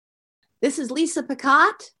This is Lisa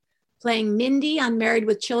Picotte playing Mindy on Married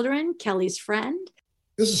with Children, Kelly's friend.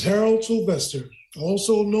 This is Harold Sylvester,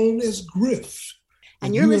 also known as Griff.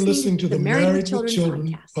 And you're listening to the Married with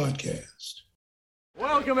Children podcast.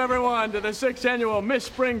 Welcome, everyone, to the 6th annual Miss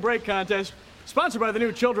Spring Break Contest, sponsored by the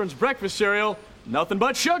new children's breakfast cereal, Nothing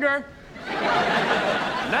But Sugar.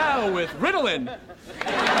 Now with Ritalin.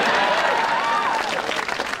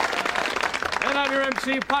 And I'm your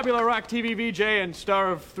MC, popular rock TV VJ and star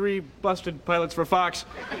of 3 busted pilots for Fox,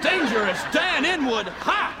 Dangerous Dan Inwood.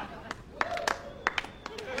 Ha!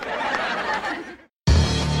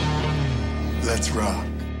 Let's rock.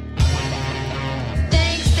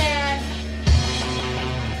 Thanks, Dad.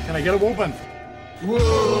 Can I get a whoopin'?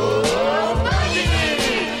 Whoa,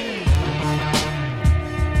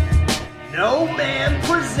 No Man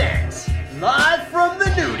presents, live from the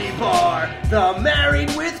nudie bar, the Married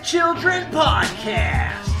with Children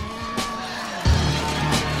podcast.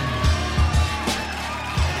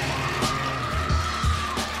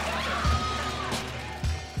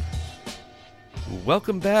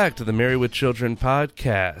 Welcome back to the Married with Children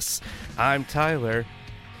podcast. I'm Tyler.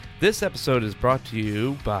 This episode is brought to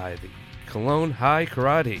you by the Cologne High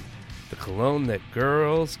Karate, the cologne that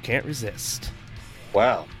girls can't resist.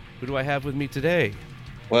 Wow. Who do I have with me today?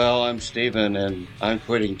 Well, I'm Steven, and I'm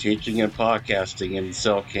quitting teaching and podcasting and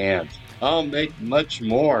sell cans. I'll make much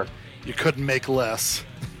more. You couldn't make less.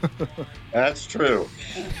 That's true.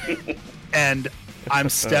 And I'm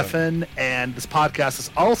Stefan, and this podcast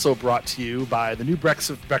is also brought to you by the new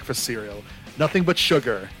breakfast cereal, Nothing But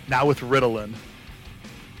Sugar, now with Ritalin.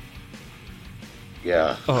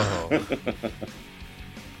 Yeah. Oh.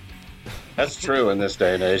 That's true in this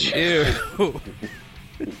day and age. Ew.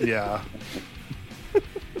 Yeah.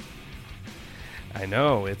 I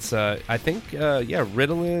know. It's, I think,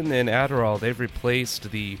 Ritalin and Adderall, they've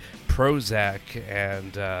replaced the Prozac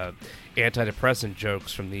and antidepressant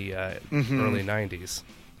jokes from the early 90s.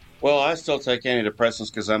 Well, I still take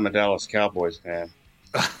antidepressants because I'm a Dallas Cowboys fan.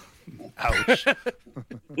 Ouch.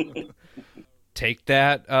 Take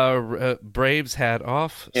that Braves hat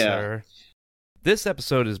off, sir. This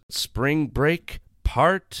episode is Spring Break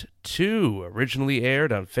Part 2, originally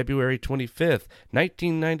aired on February 25th,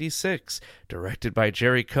 1996, directed by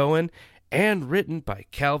Jerry Cohen and written by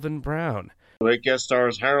Calvin Brown. It guest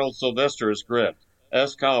stars Harold Sylvester as Griff,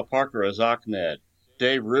 S. Kyle Parker as Ahmed,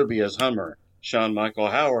 Dave Ruby as Hummer, Sean Michael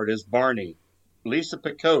Howard as Barney, Lisa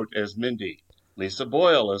Picotte as Mindy, Lisa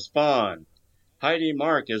Boyle as Fawn, Heidi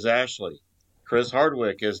Mark as Ashley, Chris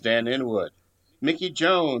Hardwick as Dan Inwood, Mickey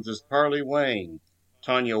Jones as Parley Wayne,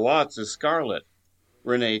 Tanya Watts as Scarlett,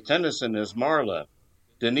 Renee Tennyson as Marla,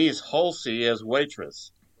 Denise Halsey as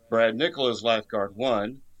Waitress, Brad Nickel as Lifeguard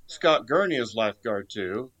 1, Scott Gurney as Lifeguard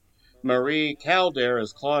 2, Marie Calder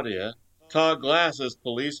as Claudia, Todd Glass as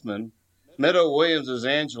Policeman, Meadow Williams as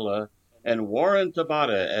Angela, and Warren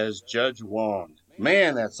Tabata as Judge Wong.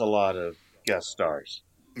 Man, that's a lot of guest stars.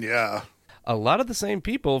 Yeah. A lot of the same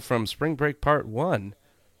people from Spring Break Part 1.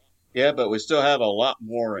 Yeah, but we still have a lot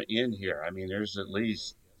more in here. I mean, there's at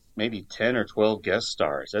least maybe 10 or 12 guest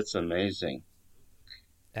stars. That's amazing.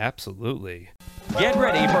 Absolutely. Get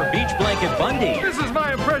ready for Beach Blanket Bundy. This is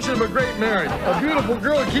my impression of a great marriage. A beautiful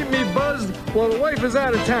girl to keep me buzzed while the wife is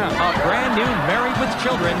out of town. A brand new Married with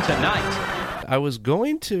Children tonight. I was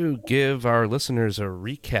going to give our listeners a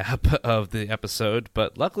recap of the episode,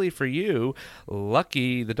 but luckily for you,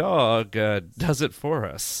 Lucky the dog does it for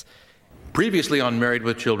us. Previously on Married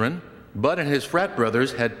with Children, Bud and his frat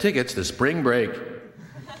brothers had tickets to spring break.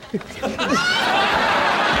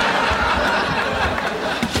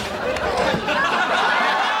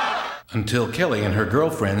 Until Kelly and her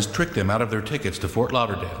girlfriends tricked them out of their tickets to Fort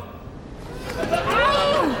Lauderdale.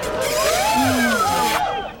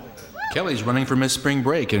 Kelly's running for Miss Spring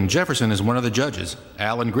Break, and Jefferson is one of the judges.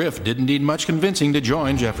 Al and Griff didn't need much convincing to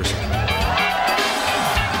join Jefferson.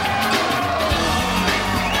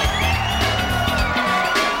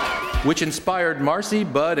 Which inspired Marcy,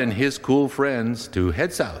 Bud, and his cool friends to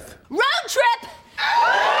head south. Road trip!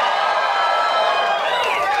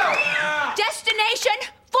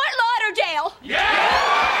 Destination, Fort Lauderdale!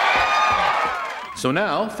 So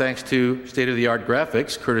now, thanks to state-of-the-art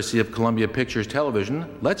graphics, courtesy of Columbia Pictures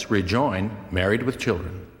Television, let's rejoin Married with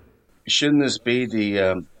Children. Shouldn't this be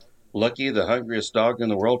the Lucky, the Hungriest Dog in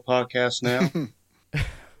the World podcast now?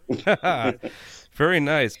 Very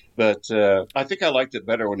nice. But I think I liked it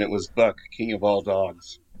better when it was Buck, King of All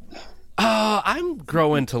Dogs. I'm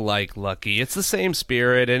growing to like Lucky. It's the same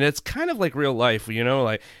spirit, and it's kind of like real life, you know,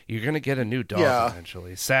 like you're going to get a new dog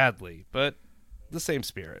eventually, sadly, but the same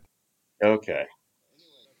spirit. Okay.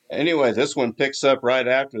 Anyway, this one picks up right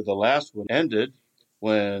after the last one ended.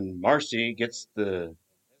 when Marcy gets the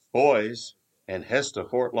boys and heads to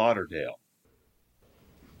Fort Lauderdale.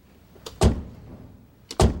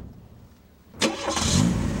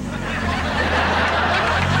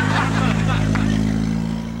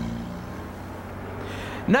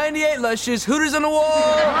 "98 luscious Hooters on the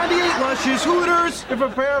wall. 98 luscious Hooters. If a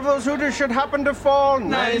pair of those Hooters should happen to fall.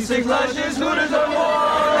 96 luscious Hooters on the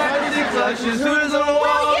wall. 96 luscious Hooters on the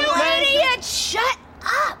wall." You idiot! Shut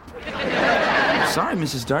up! Sorry,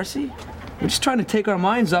 Mrs. Darcy. We're just trying to take our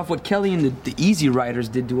minds off what Kelly and the Easy Riders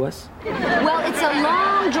did to us. Well, it's a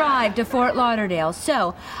long drive to Fort Lauderdale,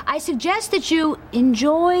 so I suggest that you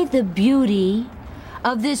enjoy the beauty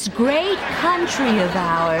of this great country of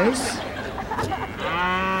ours.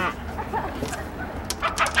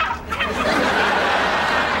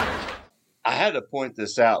 I had to point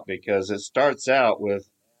this out because it starts out with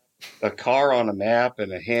a car on a map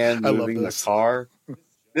and a hand moving the car.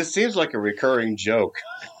 This seems like a recurring joke.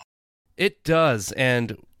 It does,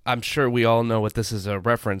 and I'm sure we all know what this is a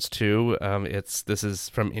reference to. This is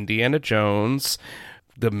from Indiana Jones,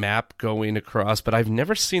 the map going across, but I've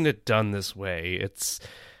never seen it done this way. It's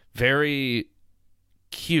very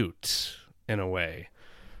cute in a way.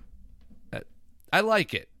 I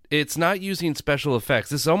like it. It's not using special effects.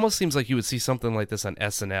 This almost seems like you would see something like this on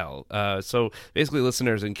SNL. So basically,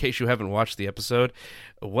 listeners, in case you haven't watched the episode,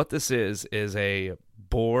 what this is a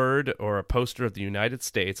board or a poster of the United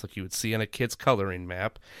States, like you would see on a kid's coloring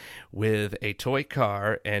map, with a toy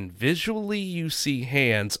car, and visually you see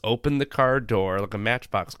hands open the car door, like a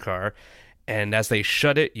Matchbox car, and as they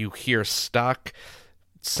shut it, you hear stock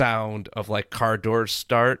sound of like car doors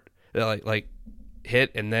start, like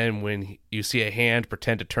hit, and then when you see a hand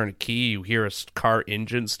pretend to turn a key, you hear a car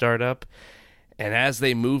engine start up, and as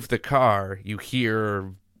they move the car, you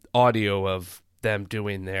hear audio of them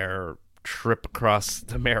doing their trip across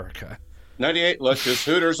America. 98 luscious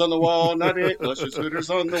Hooters on the wall. 98 luscious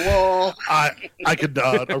Hooters on the wall. I could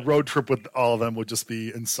a road trip with all of them would just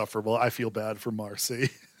be insufferable. I feel bad for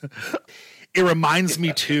Marcy. It reminds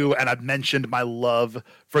me too, and I've mentioned my love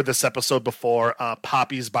for this episode before,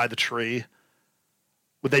 Poppies by the Tree.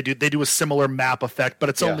 They do a similar map effect, but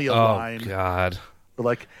it's only a line. Oh God! They're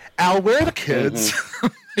like, Al, where are the kids?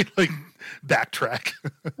 Like backtrack.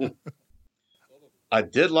 I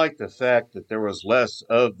did like the fact that there was less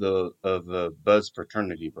of the Buzz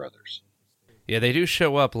fraternity brothers. Yeah, they do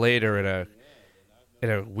show up later in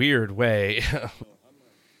a weird way.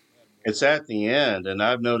 It's at the end, and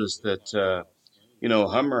I've noticed that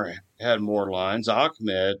Hummer had more lines.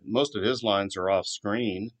 Ahmed, most of his lines are off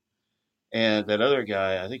screen. And that other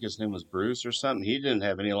guy, I think his name was Bruce or something, he didn't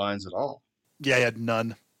have any lines at all. Yeah, he had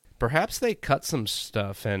none. Perhaps they cut some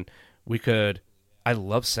stuff, and we could, I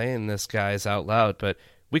love saying this, guys, out loud, but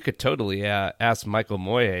we could totally ask Michael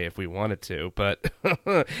Moye if we wanted to, but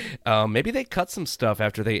maybe they cut some stuff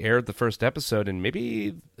after they aired the first episode, and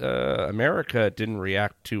maybe America didn't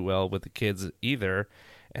react too well with the kids either,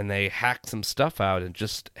 and they hacked some stuff out and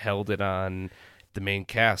just held it on the main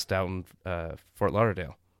cast out in Fort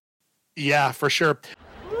Lauderdale. Yeah, for sure.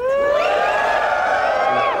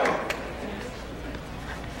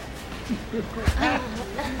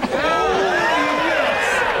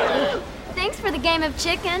 Thanks for the game of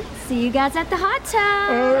chicken. See you guys at the hot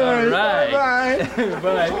tub. All right. Bye.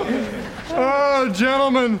 Bye. Oh,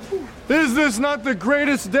 gentlemen, is this not the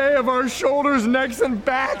greatest day of our shoulders, necks, and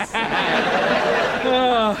backs?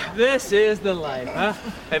 Oh, this is the life, huh?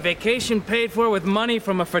 A vacation paid for with money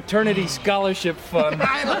from a fraternity scholarship fund.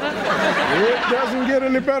 It doesn't get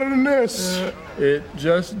any better than this. It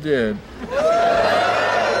just did.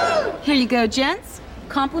 Here you go, gents.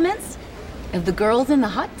 Compliments of the girls in the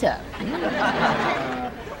hot tub.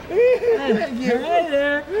 Hi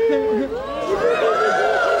there.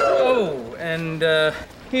 Oh, and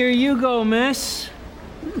here you go, miss.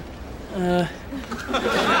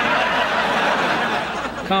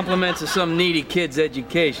 Compliments of some needy kid's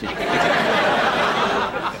education.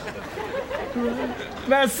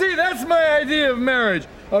 Now, see, that's my idea of marriage.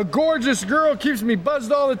 A gorgeous girl keeps me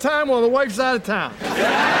buzzed all the time while the wife's out of town.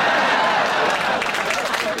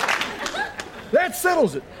 That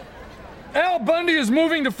settles it. Al Bundy is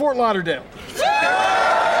moving to Fort Lauderdale.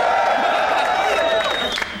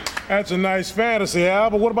 That's a nice fantasy, Al,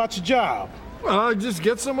 but what about your job? Well, just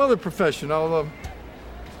get some other profession.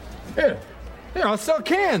 Here, I'll sell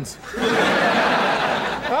cans.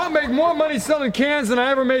 I'll make more money selling cans than I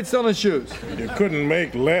ever made selling shoes. You couldn't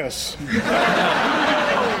make less.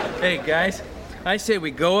 Hey, guys, I say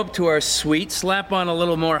we go up to our suite, slap on a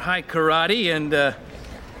little more high karate, and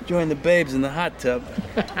Join the babes in the hot tub.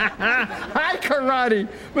 Hi, karate.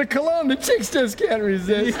 But cologne, the chicks just can't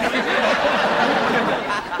resist.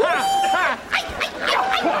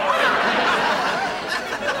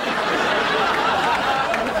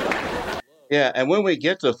 Yeah, and when we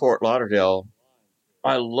get to Fort Lauderdale,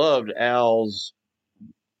 I loved Al's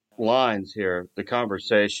lines here, the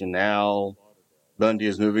conversation. Al Bundy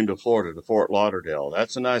is moving to Florida, to Fort Lauderdale.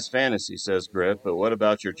 That's a nice fantasy, says Griff, but what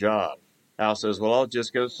about your job? Al says, well, I'll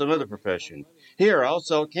just go to some other profession. Here, I'll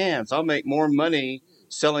sell cans. I'll make more money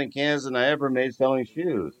selling cans than I ever made selling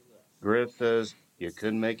shoes. Griff says, you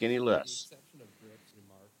couldn't make any less.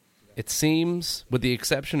 It seems, with the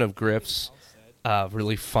exception of Griff's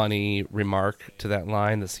really funny remark to that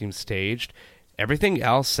line that seems staged, everything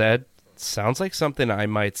Al said sounds like something I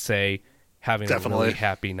might say having a really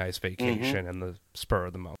happy, nice vacation in the spur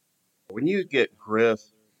of the moment. When you get Griff,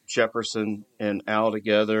 Jefferson, and Al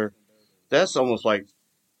together, that's almost like,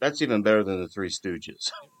 that's even better than the Three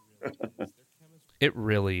Stooges. It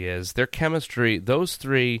really is. Their chemistry, those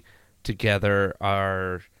three together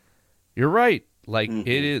are, you're right, like it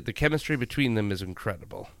is, the chemistry between them is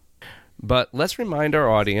incredible. But let's remind our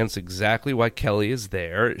audience exactly why Kelly is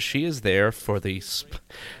there. She is there for the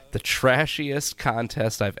trashiest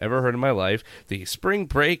contest I've ever heard in my life, the Spring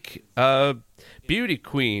Break Beauty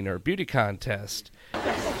Queen or Beauty Contest.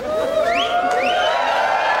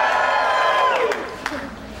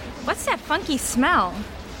 What's that funky smell?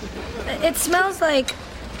 It smells like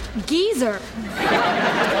geezer.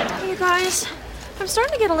 You guys, I'm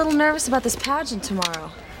starting to get a little nervous about this pageant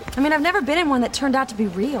tomorrow. I mean, I've never been in one that turned out to be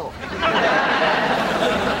real.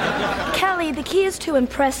 Kelly, the key is to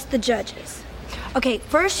impress the judges. Okay,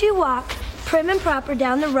 first you walk prim and proper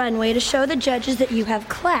down the runway to show the judges that you have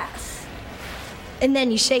class. And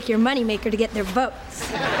then you shake your moneymaker to get their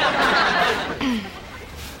votes. Okay,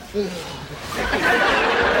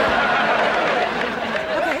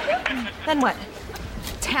 then what?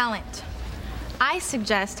 Talent. I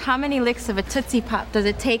suggest, how many licks of a Tootsie Pop does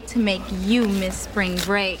it take to make you Miss Spring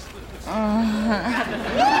Break?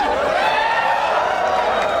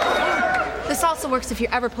 This also works if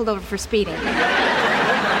you're ever pulled over for speeding.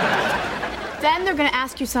 Then they're gonna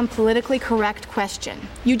ask you some politically correct question.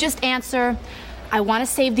 You just answer, I want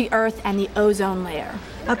to save the Earth and the ozone layer.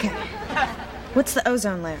 Okay. What's the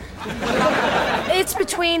ozone layer? It's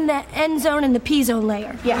between the end zone and the P-zone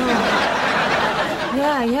layer. Yeah.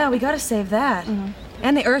 we gotta save that.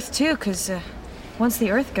 And the Earth, too, because once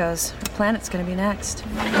the Earth goes, the planet's gonna be next.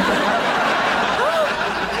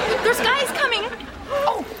 There's guys coming!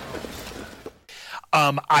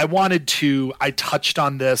 I touched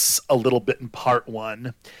on this a little bit in part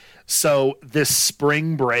one. So this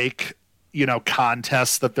Spring Break,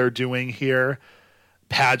 contest that they're doing here,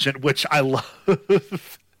 pageant, which I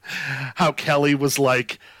love how Kelly was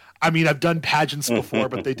like, I mean, I've done pageants before,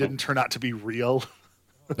 but they didn't turn out to be real.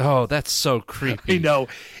 Oh, that's so creepy. I know.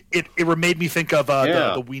 It made me think of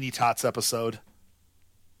the Weenie Tots episode.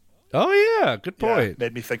 Oh, yeah. Good point. Yeah,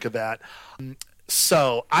 made me think of that.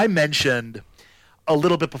 So I mentioned a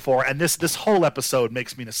little bit before, and this whole episode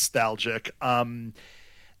makes me nostalgic.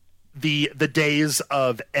 The days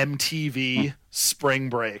of MTV Spring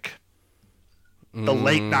Break. The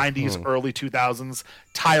late 90s, early 2000s.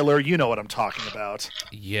 Tyler, you know what I'm talking about.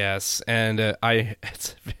 Yes, and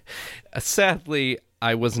sadly,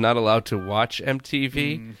 I was not allowed to watch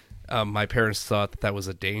MTV. My parents thought that was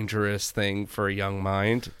a dangerous thing for a young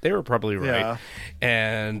mind. They were probably right.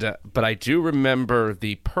 Yeah. But I do remember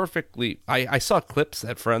I saw clips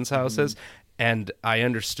at friends' houses, and I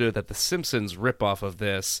understood that the Simpsons ripoff of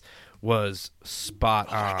this was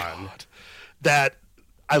spot on. God. That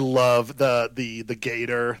I love the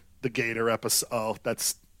Gator episode. Oh,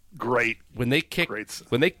 that's great. When they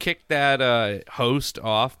kicked that host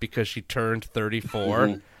off because she turned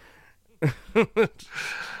 34.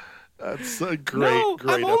 That's a great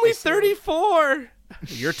I'm only 34.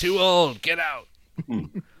 You're too old. Get out.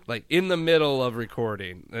 Like in the middle of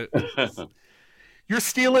recording. You're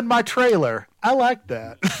stealing my trailer. I like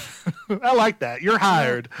that. I like that. You're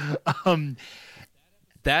hired.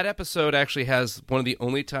 That episode actually has one of the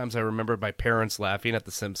only times I remember my parents laughing at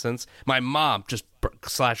The Simpsons. My mom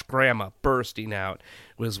 / grandma bursting out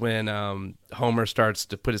was when Homer starts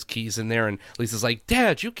to put his keys in there and Lisa's like,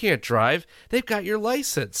 Dad, you can't drive. They've got your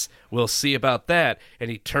license. We'll see about that.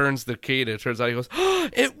 And he turns the key and it turns out he goes, oh,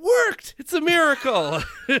 it worked. It's a miracle.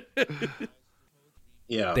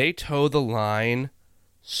 Yeah. They toe the line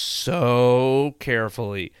so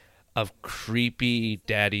carefully of creepy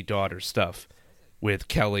daddy-daughter stuff with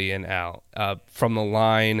Kelly and Al. From the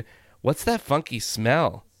line, what's that funky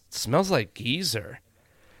smell? It smells like geezer.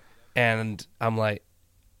 And I'm like,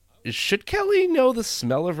 should Kelly know the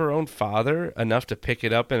smell of her own father enough to pick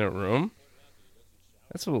it up in a room?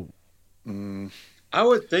 That's a I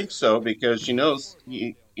would think so, because she knows,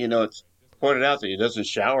 it's pointed out that he doesn't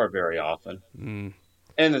shower very often.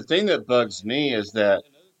 And the thing that bugs me is that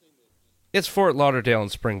it's Fort Lauderdale in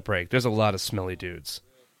spring break. There's a lot of smelly dudes.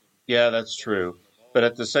 Yeah, that's true. But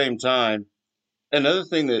at the same time, another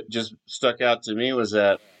thing that just stuck out to me was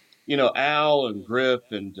that, Al and Grip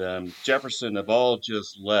and Jefferson have all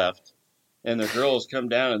just left, and the girls come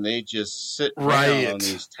down and they just sit down on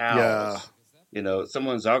these towels. Yeah.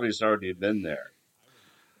 Someone's obviously already been there.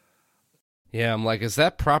 Yeah, I'm like, is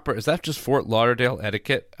that proper? Is that just Fort Lauderdale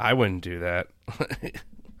etiquette? I wouldn't do that.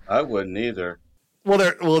 I wouldn't either.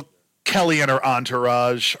 Well, Kelly and her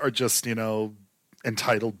entourage are just,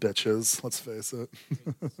 entitled bitches. Let's face it.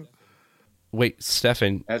 Wait,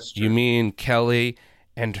 Stefan, you mean Kelly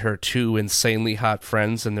and her two insanely hot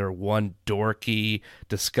friends and their one dorky,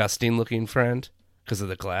 disgusting-looking friend because of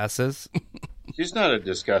the glasses? She's not a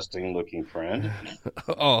disgusting-looking friend.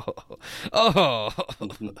 Oh.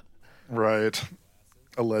 Right.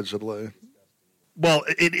 Allegedly. Well,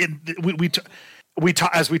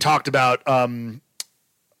 as we talked about on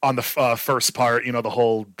the first part, the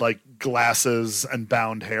whole like glasses and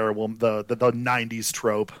bound hair, the 90s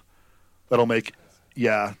trope that'll make,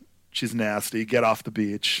 she's nasty. Get off the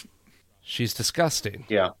beach. She's disgusting.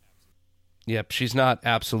 Yeah. Yep, she's not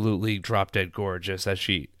absolutely drop dead gorgeous as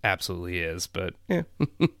she absolutely is, but yeah.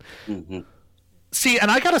 See, and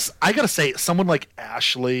I gotta say, someone like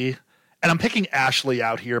Ashley, and I'm picking Ashley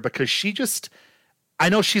out here because she just, I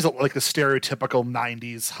know she's like the stereotypical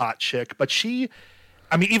 90s hot chick, but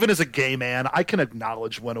even as a gay man, I can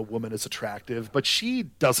acknowledge when a woman is attractive, but she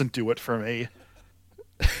doesn't do it for me.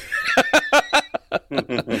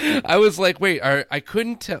 I was like, wait, I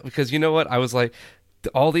couldn't tell, because you know what? I was like,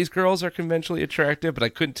 all these girls are conventionally attractive, but I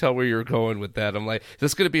couldn't tell where you were going with that. I'm like, is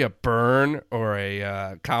this going to be a burn or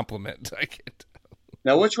a compliment? I can't.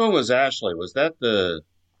 Now, which one was Ashley? Was that the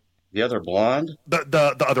other blonde?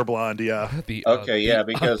 The other blonde, yeah.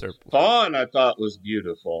 Because Fawn I thought was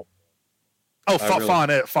beautiful. Oh, Fawn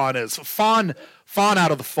is. Fawn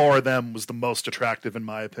out of the four of them was the most attractive in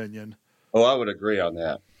my opinion. Oh, I would agree on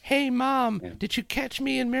that. Hey, Mom, Did you catch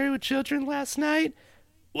me in Married with Children last night?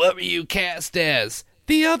 What were you cast as?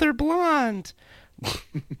 The other blonde.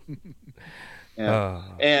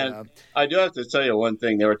 I do have to tell you one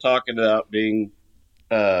thing. They were talking about being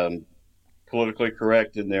politically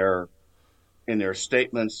correct in their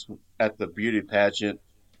statements at the beauty pageant,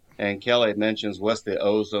 and Kelly mentions what's the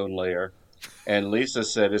ozone layer, and Lisa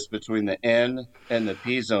said it's between the N and the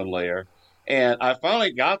P zone layer, and I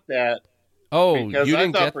finally got that. Oh, because you I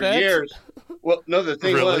didn't thought get for that? years. Well, no, the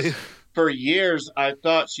thing Really? was, for years I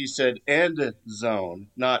thought she said end zone,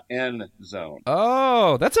 not N zone.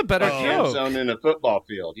 Oh, that's a better joke. End zone in a football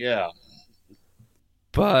field, yeah.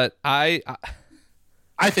 But I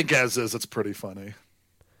think as is, it's pretty funny.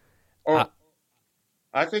 I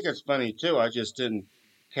think it's funny too. I just didn't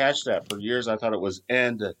catch that. For years I thought it was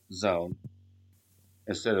end zone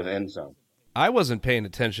instead of end zone. I wasn't paying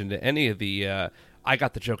attention to any of the I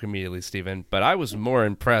got the joke immediately, Stephen, but I was more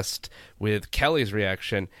impressed with Kelly's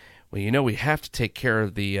reaction. Well, we have to take care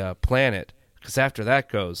of the planet, because after that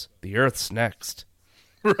goes, the Earth's next.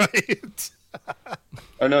 Right.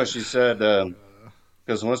 Oh, no, she said,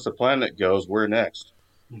 because once the planet goes, we're next.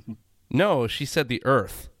 No, she said the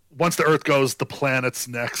Earth. Once the Earth goes, the planet's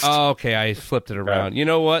next. Oh, okay, I flipped it around. You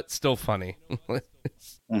know what? Still funny. I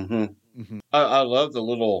love the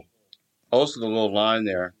little line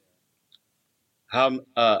there.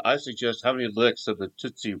 I suggest, how many licks of the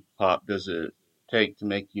Tootsie Pop does it take to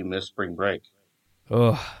make you miss spring break?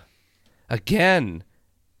 Ugh. Again,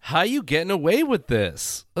 how you getting away with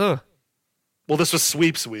this? Ugh. Well, this was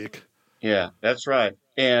Sweeps Week. Yeah, that's right.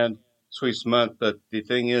 And Sweeps Month, but the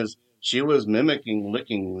thing is, she was mimicking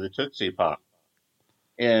licking the Tootsie Pop.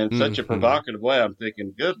 In such a provocative way, I'm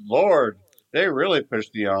thinking, good Lord, they really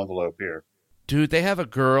pushed the envelope here. Dude, they have a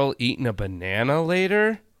girl eating a banana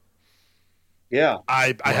later? Yeah.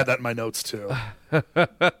 I had that in my notes, too.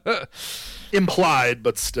 Implied,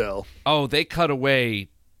 but still. Oh, they cut away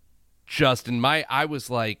just in I was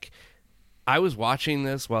watching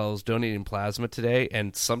this while I was donating plasma today,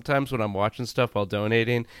 and sometimes when I'm watching stuff while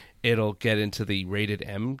donating, it'll get into the rated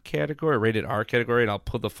M category, rated R category, and I'll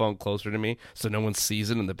put the phone closer to me so no one sees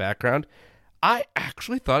it in the background. I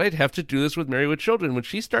actually thought I'd have to do this with Married with Children. When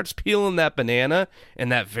she starts peeling that banana in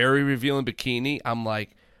that very revealing bikini, I'm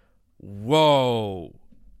like, whoa,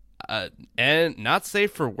 and not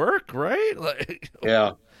safe for work, right? Like,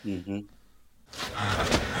 yeah.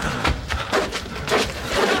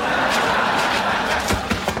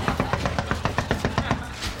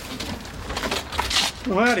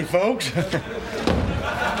 Well, howdy, folks.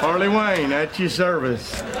 Harley Wayne, at your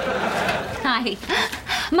service. Hi.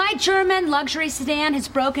 My German luxury sedan has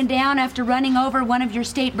broken down after running over one of your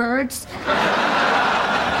state birds.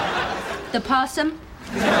 The possum.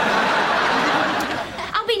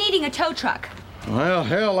 I'll be needing a tow truck. Well,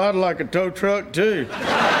 hell, I'd like a tow truck, too.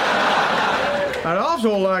 I'd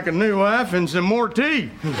also like a new wife and some more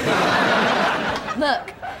tea.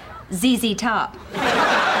 Look, ZZ Top.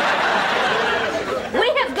 We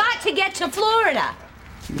have got to get to Florida.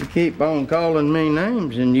 You keep on calling me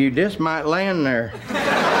names and you just might land there.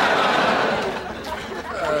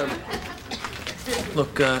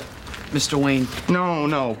 Look, Mr. Wayne.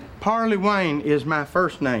 No. Parley Wayne is my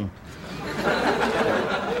first name.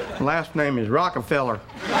 Last name is Rockefeller.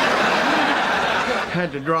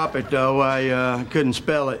 Had to drop it, though. I couldn't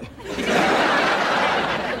spell it.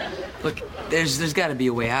 Look, there's got to be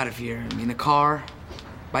a way out of here. I mean, a car,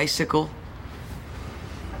 bicycle,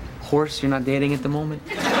 horse. You're not dating at the moment?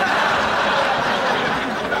 You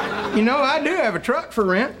know, I do have a truck for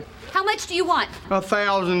rent. How much do you want?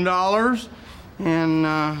 $1,000. And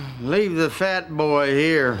leave the fat boy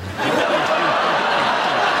here.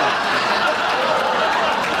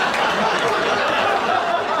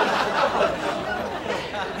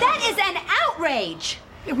 That is an outrage.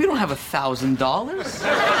 Yeah, we don't have $1,000.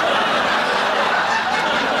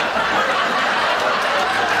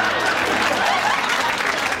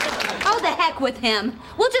 Oh, the heck with him.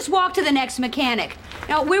 We'll just walk to the next mechanic.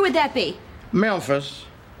 Now, where would that be? Memphis.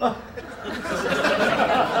 You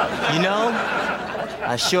know,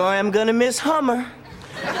 I sure am gonna miss Hummer.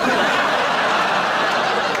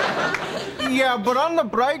 Yeah, but on the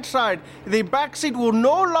bright side, the backseat will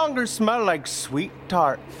no longer smell like sweet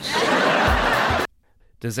tarts.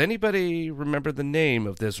 Does anybody remember the name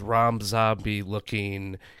of this Rob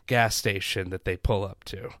Zombie-looking gas station that they pull up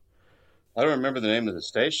to? I don't remember the name of the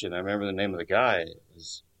station. I remember the name of the guy. It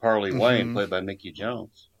was Parley Wayne, played by Mickey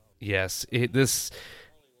Jones. Yes,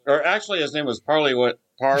 Or actually, his name was Parley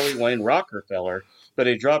Wayne Rockefeller, but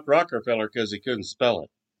he dropped Rockefeller because he couldn't spell it.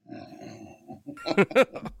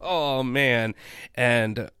 Oh man.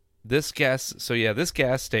 And this gas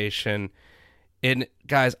station, and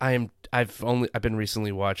guys, I've been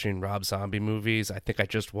recently watching Rob Zombie movies. I think I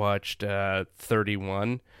just watched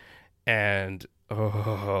 31, and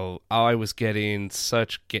I was getting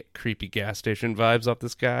such creepy gas station vibes off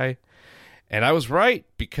this guy. And I was right,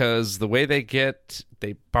 because the way they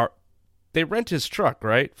rent his truck,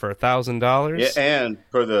 right, for $1,000. Yeah, and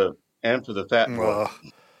for the fat boy.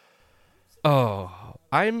 Oh,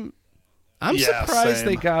 I'm Yeah, surprised same.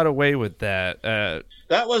 they got away with that.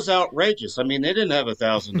 That was outrageous. I mean, they didn't have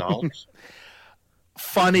 $1,000.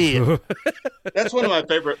 Funny. That's one of my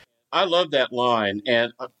favorite. I love that line,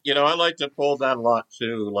 and I like to pull that a lot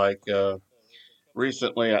too. Like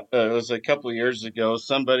recently, it was a couple of years ago.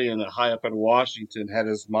 Somebody high up in Washington had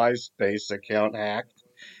his MySpace account hacked,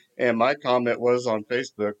 and my comment was on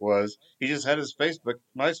Facebook was he just had his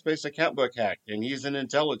MySpace account book hacked, and he's in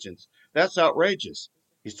intelligence. That's outrageous.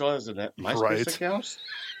 He still has a MySpace account.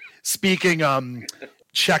 Speaking,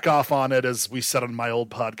 check off on it, as we said on my old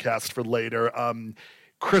podcast for later.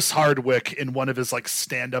 Chris Hardwick, in one of his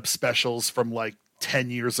stand-up specials from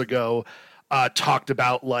 10 years ago, talked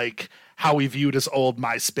about how he viewed his old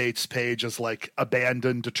MySpace page as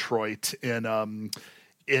abandoned Detroit in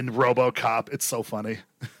RoboCop. It's so funny.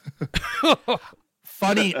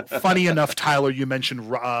 Funny enough, Tyler, you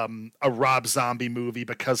mentioned a Rob Zombie movie,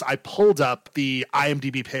 because I pulled up the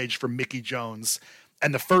IMDb page for Mickey Jones,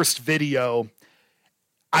 and the first video,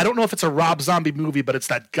 I don't know if it's a Rob Zombie movie, but it's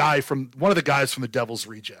that guy one of the guys from The Devil's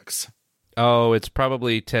Rejects. Oh, it's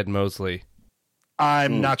probably Ted Mosley.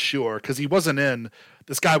 I'm not sure, because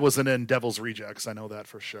this guy wasn't in Devil's Rejects. I know that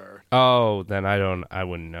for sure. Oh, then I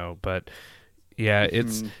wouldn't know. But yeah,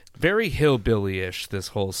 it's very hillbilly-ish, this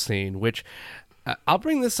whole scene, which I'll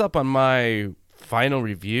bring this up on my final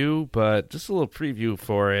review, but just a little preview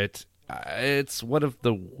for it. It's one of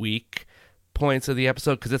the weak points of the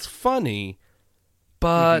episode, because it's funny,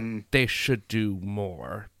 but they should do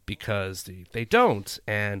more, because they don't.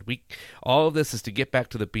 And all of this is to get back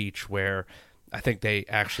to the beach, where I think they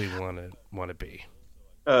actually want to be.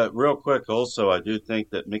 Real quick, also, I do think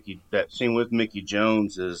that that scene with Mickey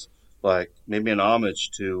Jones is maybe an homage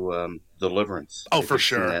to Deliverance. Oh, for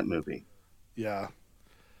sure. That movie. Yeah.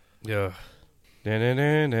 Yeah. Hey,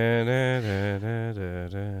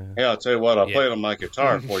 I'll tell you what, I'll play it on my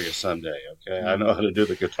guitar for you someday, okay? I know how to do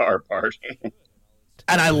the guitar part.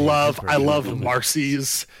 And I love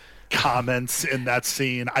Marcy's comments in that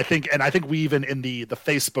scene. I think we even in the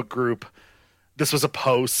Facebook group, this was a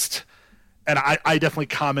post, and I definitely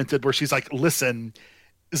commented where she's like, listen,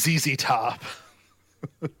 ZZ Top.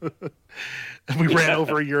 And we ran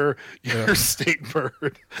over your state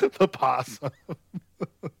bird, the possum.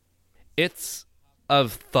 It's a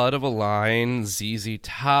thud of a line, ZZ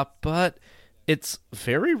Top, but it's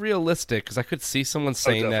very realistic because I could see someone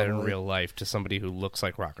saying that in real life to somebody who looks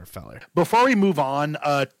like Rockefeller. Before we move on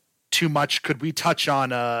too much, could we touch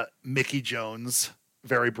on Mickey Jones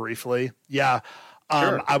very briefly? Yeah.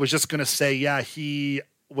 Sure. I was just going to say, he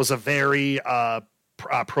was a very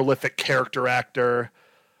prolific character actor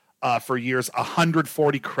for years.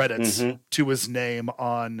 140 credits to his name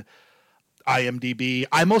on IMDb.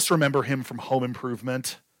 I most remember him from Home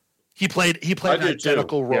Improvement. He played an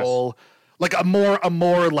identical role, like a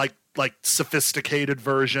more like sophisticated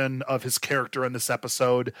version of his character in this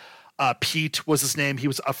episode. Pete was his name. He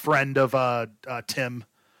was a friend of Tim.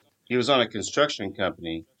 He was on a construction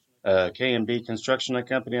company, K&B Construction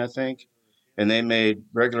Company, I think, and they made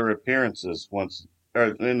regular appearances once,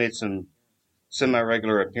 or they made some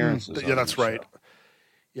semi-regular appearances. Yeah, that's right.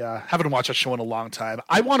 Yeah, haven't watched that show in a long time.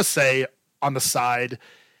 I want to say on the side,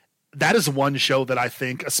 that is one show that I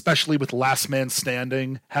think, especially with Last Man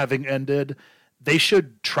Standing having ended, they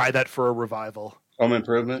should try that for a revival. Home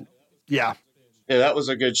Improvement? Yeah. Yeah, that was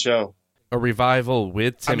a good show. A revival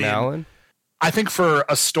with Tim Allen? I think for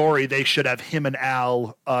a story, they should have him and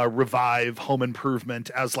Al revive Home Improvement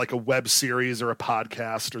as like a web series or a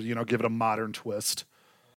podcast, or, give it a modern twist.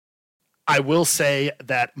 I will say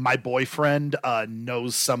that my boyfriend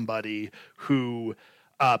knows somebody who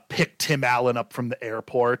picked Tim Allen up from the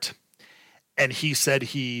airport, and he said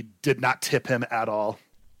he did not tip him at all.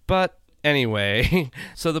 But anyway,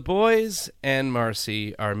 so the boys and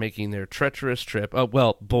Marcy are making their treacherous trip. Oh,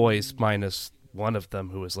 well, boys minus one of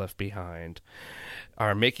them who was left behind,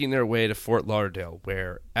 are making their way to Fort Lauderdale,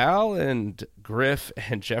 where Al and Griff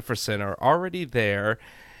and Jefferson are already there,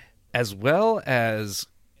 as well as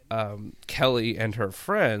Kelly and her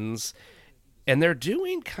friends, and they're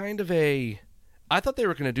doing kind of I thought they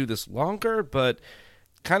were going to do this longer, but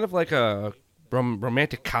kind of like a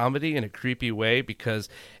romantic comedy in a creepy way, because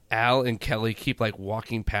Al and Kelly keep like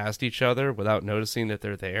walking past each other without noticing that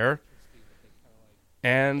they're there.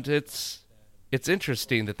 And it's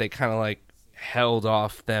interesting that they kind of like held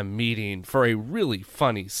off them meeting for a really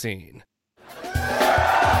funny scene.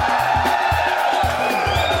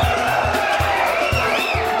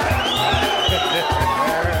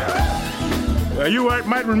 You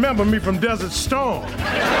might remember me from Desert Storm.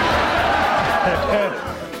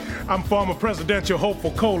 I'm former presidential hopeful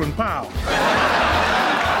Colin Powell.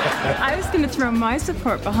 I was going to throw my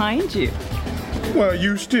support behind you. Well,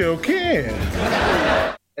 you still can.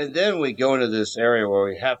 And then we go into this area where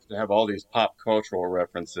we have to have all these pop cultural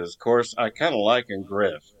references. Of course, I kind of like in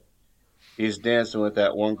Griff. He's dancing with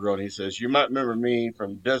that one girl, and he says, "You might remember me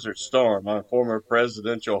from Desert Storm. I'm former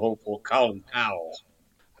presidential hopeful Colin Powell."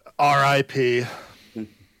 R.I.P.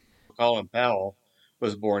 Colin Powell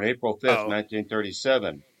was born April 5th,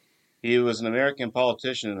 1937. He was an American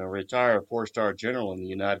politician and a retired four-star general in the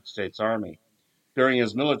United States Army. During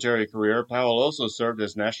his military career, Powell also served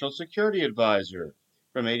as National Security Advisor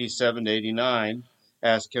from 87 to 89,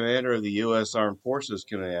 as commander of the U.S. Armed Forces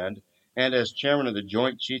Command, and as chairman of the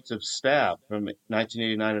Joint Chiefs of Staff from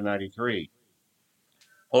 1989 to 93.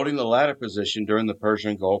 Holding the latter position during the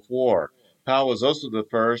Persian Gulf War, Powell was also the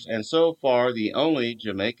first, and so far the only,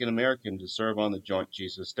 Jamaican American to serve on the Joint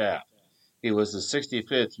Chiefs of Staff. He was the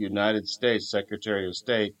 65th United States Secretary of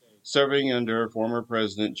State, serving under former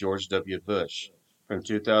President George W. Bush from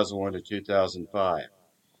 2001 to 2005.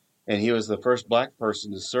 And he was the first black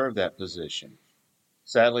person to serve that position.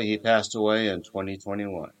 Sadly, he passed away in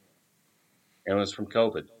 2021. And it was from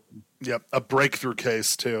COVID. Yep, a breakthrough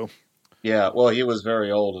case, too. Yeah, well, he was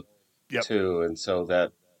very old, too, and so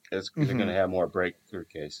that they're going to have more breakthrough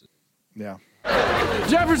cases. Yeah.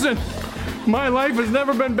 Jefferson, my life has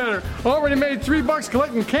never been better. Already made $3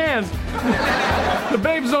 collecting cans. The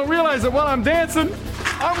babes don't realize that while I'm dancing,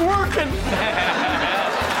 I'm working.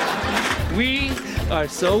 We are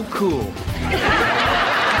so cool.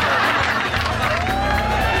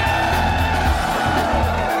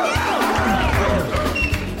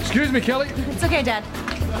 Excuse me, Kelly. It's okay, Dad.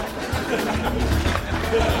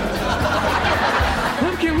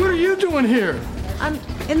 Pumpkin, what are you doing here? I'm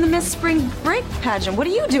in the Miss Spring Break pageant. What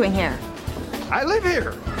are you doing here? I live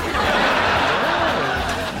here.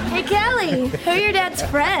 Hey, Kelly, who are your dad's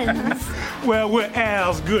friends? Well, we're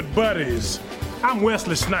Al's good buddies. I'm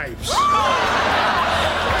Wesley Snipes.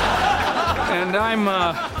 And I'm,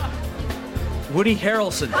 Woody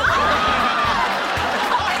Harrelson. I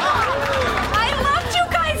loved you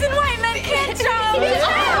guys in White Men Can't Jump.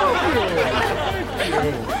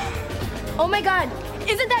 Oh my God,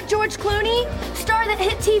 Isn't that George Clooney? Star of that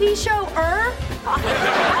hit TV show,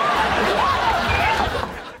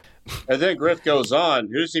 And then Griff goes on,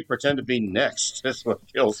 who does he pretend to be next? That's what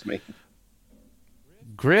kills me.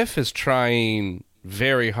 Griff is trying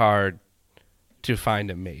very hard to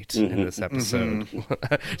find a mate in this episode.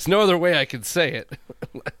 There's no other way I can say it.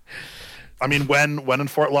 I mean, when in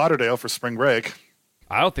Fort Lauderdale for spring break.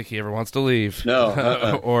 I don't think he ever wants to leave.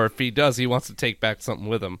 No. Or if he does, he wants to take back something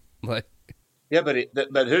with him. Yeah, but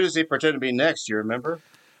who does he pretend to be next? You remember?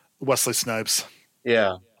 Wesley Snipes.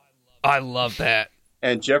 Yeah. I love that.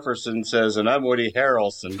 And Jefferson says, and I'm Woody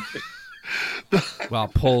Harrelson. Well,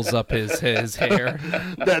 pulls up his hair.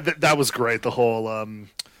 That was great. The whole,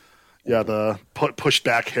 the pushed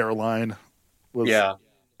back hairline. Yeah.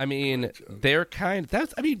 I mean, they're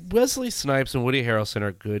Wesley Snipes and Woody Harrelson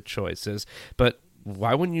are good choices, but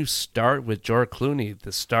why wouldn't you start with George Clooney,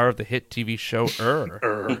 the star of the hit TV show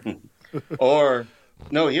Or,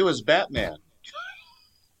 no, he was Batman.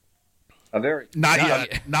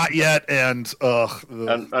 Not yet, and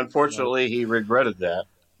unfortunately, he regretted that.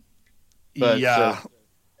 But,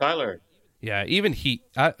 Tyler. Yeah, even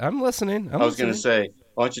I'm listening. I was going to say,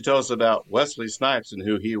 why don't you tell us about Wesley Snipes and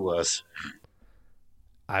who he was?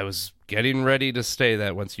 I was getting ready to say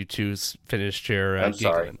that once you two finished your I'm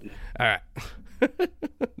giggling. sorry. All right.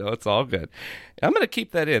 No, it's all good. I'm going to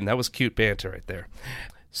keep that in. That was cute banter right there.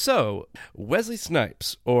 So, Wesley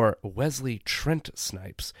Snipes, or Wesley Trent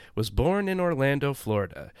Snipes, was born in Orlando,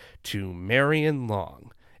 Florida, to Marion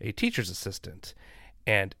Long, a teacher's assistant,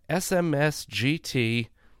 and SMSGT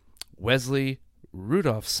Wesley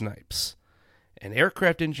Rudolph Snipes, an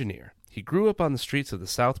aircraft engineer. He grew up on the streets of the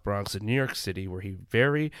South Bronx in New York City, where he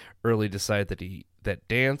very early decided that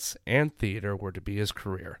dance and theater were to be his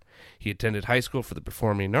career. He attended high school for the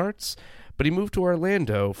performing arts, but he moved to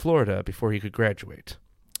Orlando, Florida, before he could graduate.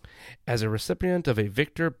 As a recipient of a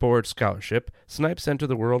Victor Board Scholarship, Snipes entered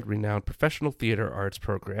the world-renowned professional theater arts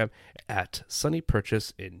program at SUNY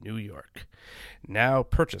Purchase in New York, now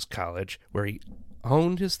Purchase College, where he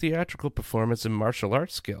honed his theatrical performance and martial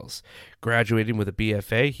arts skills. Graduating with a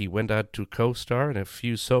BFA, he went on to co-star in a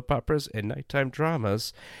few soap operas and nighttime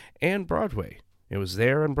dramas and Broadway. It was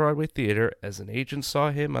there on Broadway Theater as an agent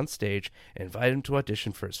saw him on stage and invited him to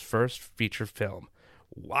audition for his first feature film,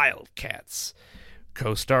 Wildcats,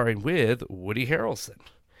 co-starring with Woody Harrelson.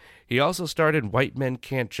 He also starred in White Men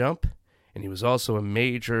Can't Jump, and he was also in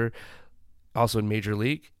Major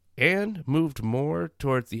League, and moved more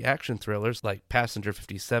towards the action thrillers like Passenger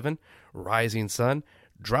 57, Rising Sun,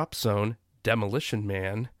 Drop Zone, Demolition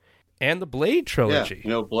Man, and the Blade trilogy. Yeah, you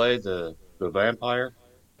know Blade, the vampire?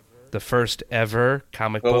 The first ever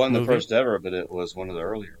comic book movie? Well, it wasn't the first ever, but it was one of the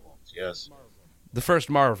earlier ones, yes. The first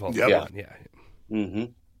Marvel one, yeah. Mm-hmm.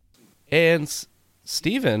 And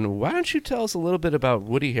Stephen, why don't you tell us a little bit about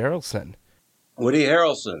Woody Harrelson? Woody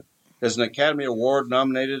Harrelson is an Academy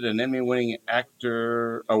Award-nominated and Emmy-winning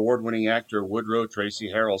award-winning actor Woodrow Tracy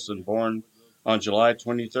Harrelson, born on July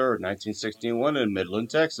 23, 1961 in Midland,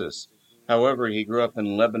 Texas. However, he grew up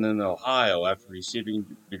in Lebanon, Ohio. After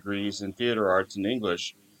receiving degrees in theater arts and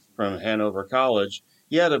English from Hanover College,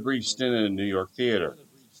 he had a brief stint in New York theater.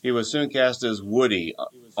 He was soon cast as Woody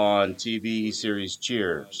on TV series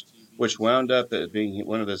Cheers, which wound up as being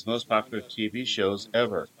one of his most popular TV shows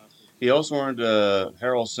ever. He also earned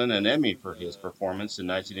Harrelson an Emmy for his performance in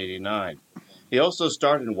 1989. He also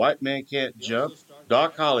starred in White Man Can't Jump,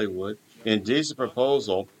 Doc Hollywood, Indecent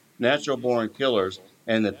Proposal, Natural Born Killers,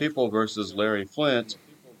 and The People vs. Larry Flint,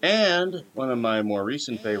 and one of my more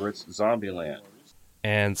recent favorites, Zombieland.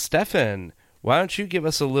 And Stefan, why don't you give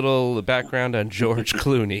us a little background on George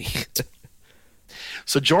Clooney?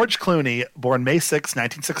 So George Clooney, born May 6,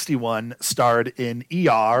 1961, starred in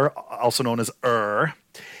ER, also known as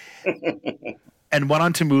and went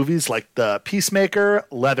on to movies like The Peacemaker,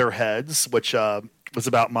 Leatherheads, which was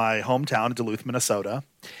about my hometown, Duluth, Minnesota,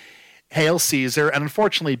 Hail Caesar, and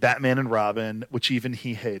unfortunately Batman and Robin, which even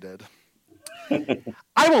he hated.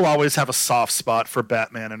 I will always have a soft spot for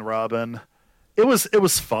Batman and Robin. It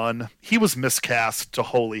was fun. He was miscast to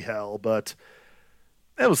holy hell, but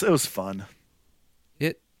it was fun.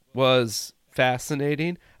 It was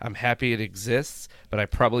fascinating. I'm happy it exists, but I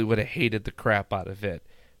probably would have hated the crap out of it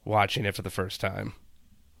watching it for the first time.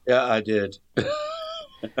 Yeah, I did.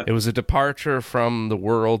 It was a departure from the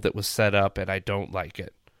world that was set up, and I don't like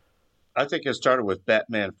it. I think it started with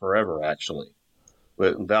Batman Forever, actually,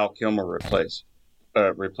 with Val Kilmer replaced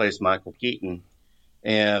Michael Keaton.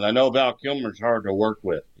 And I know Val Kilmer's hard to work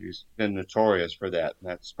with. He's been notorious for that. And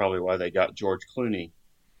that's probably why they got George Clooney.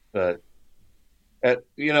 But, I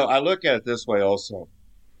look at it this way also,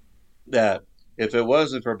 that if it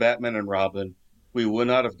wasn't for Batman and Robin, we would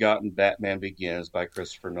not have gotten Batman Begins by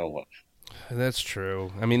Christopher Nolan. That's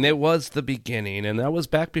true. I mean, it was the beginning, and that was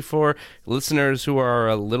back before listeners who are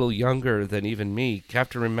a little younger than even me have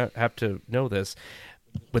to know this.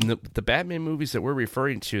 When the Batman movies that we're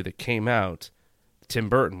referring to that came out, Tim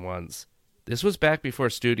Burton ones, this was back before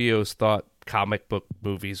studios thought comic book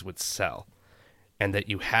movies would sell, and that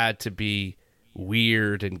you had to be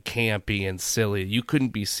weird and campy and silly. You couldn't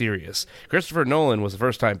be serious. Christopher Nolan was the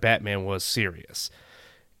first time Batman was serious,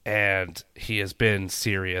 and he has been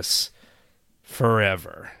serious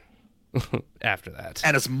forever after that.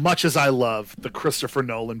 And as much as I love the Christopher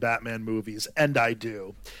Nolan Batman movies, and I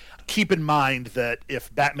do, keep in mind that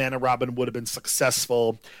if Batman and Robin would have been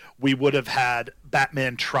successful, we would have had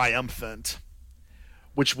Batman Triumphant,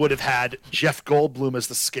 which would have had Jeff Goldblum as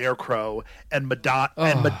the Scarecrow and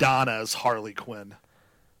Madonna as Harley Quinn.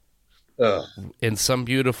 In some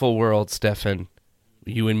beautiful world, Stefan,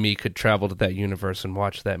 you and me could travel to that universe and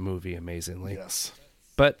watch that movie amazingly. Yes.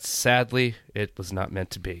 But sadly, it was not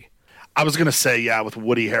meant to be. I was going to say, yeah, with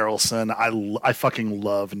Woody Harrelson, I fucking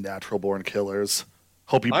love Natural Born Killers.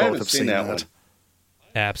 Hope you both have seen that. One.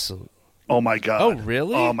 Absolutely. Oh, my God. Oh,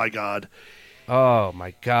 really? Oh, my God. Oh,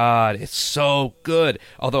 my God. It's so good.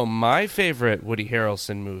 Although my favorite Woody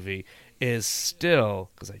Harrelson movie is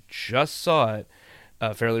still, because I just saw it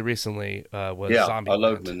fairly recently, was Zombieland. I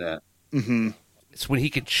loved him in that. Mm-hmm. It's when he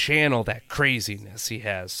could channel that craziness he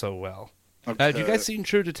has so well. Okay. Have you guys seen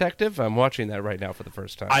True Detective? I'm watching that right now for the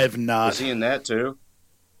first time. I have not. Is he in that too?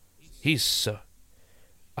 He's so.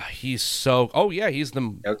 Oh yeah, he's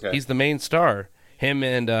the main star. Him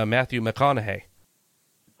and Matthew McConaughey.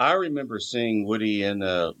 I remember seeing Woody in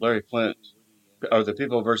Larry Flint, or The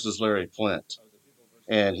People versus Larry Flint,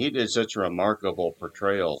 and he did such a remarkable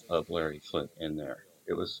portrayal of Larry Flint in there.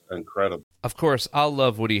 It was incredible. Of course, I'll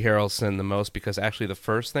love Woody Harrelson the most because actually the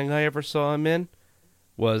first thing I ever saw him in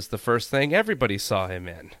was the first thing everybody saw him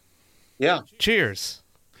in. Yeah. Cheers.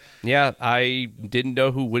 Yeah, I didn't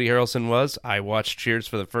know who Woody Harrelson was. I watched Cheers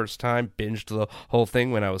for the first time, binged the whole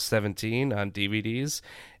thing when I was 17 on DVDs,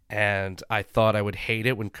 and I thought I would hate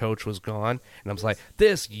it when Coach was gone. And I was like,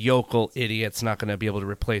 this yokel idiot's not going to be able to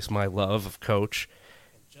replace my love of Coach.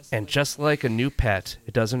 And just like a new pet,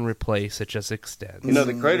 it doesn't replace, it just extends. You know,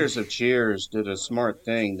 the creators of Cheers did a smart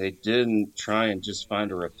thing. They didn't try and just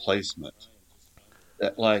find a replacement.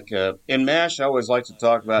 Like in MASH, I always like to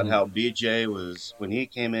talk about how BJ was, when he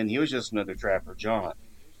came in, he was just another Trapper John.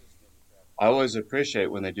 I always appreciate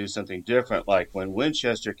when they do something different. Like when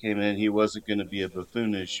Winchester came in, he wasn't going to be a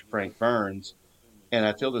buffoonish Frank Burns. And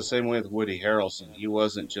I feel the same way with Woody Harrelson. He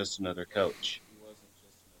wasn't just another Coach.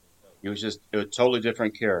 He was just a totally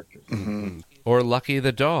different character. Mm-hmm. Or Lucky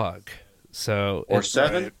the dog. Or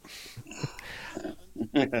Seven.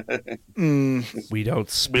 We don't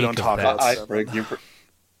speak of talk that. about Seven.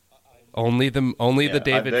 Only the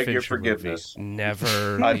David I beg your Fincher forgiveness. movies.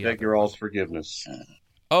 Never. I beg your all's forgiveness.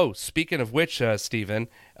 Oh, speaking of which, Stephen,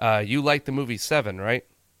 you liked the movie Seven, right?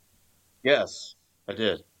 Yes, I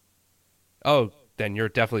did. Oh, then you're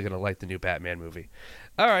definitely going to like the new Batman movie.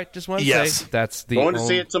 All right, just want to say that's the Going to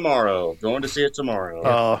see it tomorrow. You're going to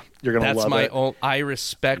That's love my it. own. I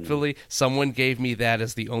respectfully, someone gave me that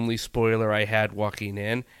as the only spoiler I had walking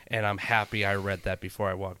in, and I'm happy I read that before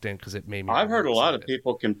I walked in because it made me. I've heard a lot of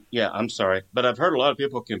people. I'm sorry, but I've heard a lot of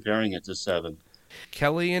people comparing it to Seven.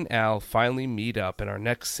 Kelly and Al finally meet up in our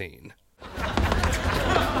next scene.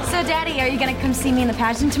 So, Daddy, are you going to come see me in the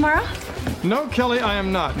pageant tomorrow? No, Kelly, I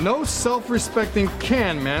am not. No self-respecting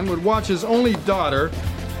can man would watch his only daughter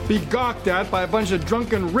be gawked at by a bunch of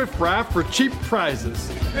drunken riffraff for cheap prizes.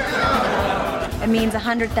 It means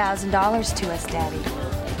 $100,000 to us, Daddy.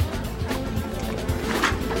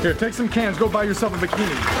 Here, take some cans. Go buy yourself a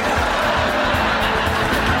bikini.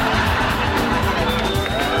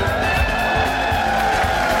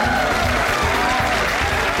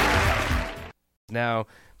 Now,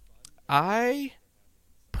 I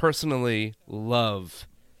personally love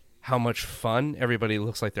how much fun everybody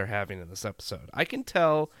looks like they're having in this episode. I can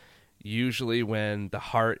tell usually when the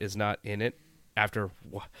heart is not in it after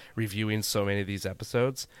reviewing so many of these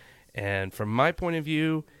episodes. And from my point of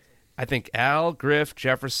view, I think Al, Griff,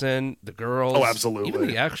 Jefferson, the girls, oh, absolutely, even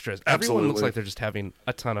the extras, everyone looks like they're just having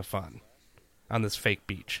a ton of fun on this fake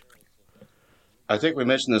beach. I think we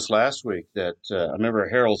mentioned this last week that I remember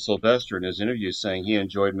Harold Sylvester in his interview saying he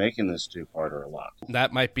enjoyed making this two-parter a lot.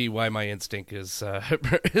 That might be why my instinct is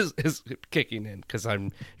kicking in, because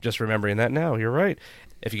I'm just remembering that now. You're right.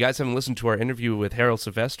 If you guys haven't listened to our interview with Harold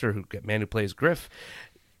Sylvester, man who plays Griff,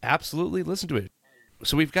 absolutely listen to it.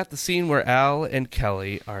 So we've got the scene where Al and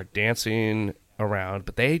Kelly are dancing around,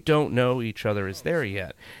 but they don't know each other is there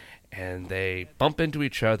yet. and they bump into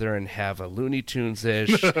each other and have a Looney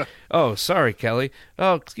Tunes-ish, oh, sorry, Kelly.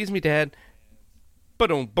 Oh, excuse me, Dad.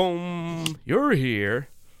 Ba-dum-boom, you're here.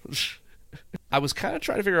 I was kind of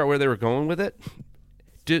trying to figure out where they were going with it.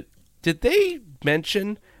 Did they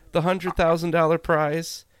mention the $100,000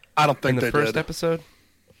 prize? I don't think in the they first did. episode.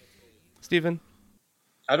 Stephen?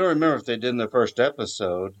 I don't remember if they did in the first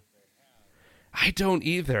episode. I don't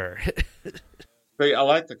either. But I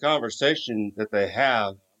like the conversation that they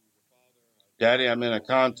have. Daddy, I'm in a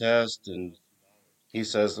contest, and he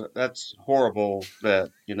says, that's horrible that,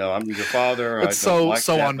 I'm your father. It's I don't like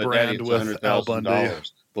so that, on but brand Daddy, it's with Al Bundy.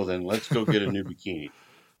 $100,000. Well, then let's go get a new bikini.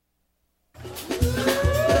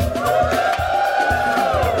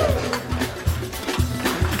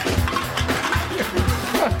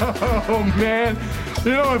 Oh, man.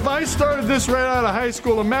 If I started this right out of high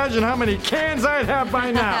school, imagine how many cans I'd have by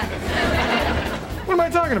now. What am I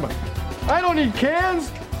talking about? I don't need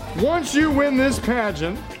cans. Once you win this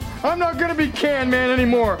pageant, I'm not going to be can man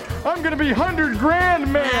anymore. I'm going to be 100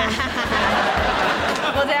 grand man.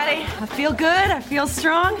 Well, Daddy, I feel good. I feel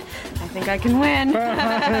strong. I think I can win.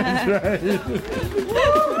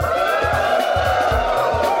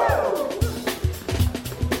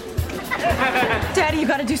 Daddy, you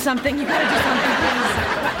gotta do something. You gotta do something, please.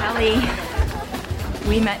 Kelly,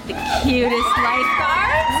 we met the cutest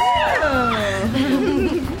lifeguards.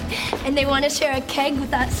 And they want to share a keg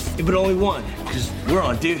with us. But only one, because we're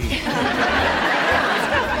on duty.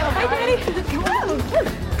 Hi, Daddy. Come on.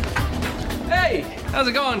 Hey, how's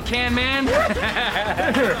it going, Can Man?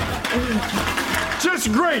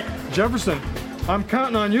 Just great. Jefferson, I'm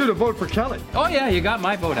counting on you to vote for Kelly. Oh, yeah, you got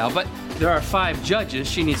my vote, Al, but there are 5 judges.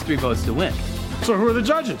 She needs 3 votes to win. So who are the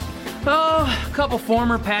judges? Oh, a couple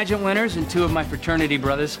former pageant winners and 2 of my fraternity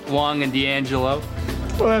brothers, Wong and D'Angelo.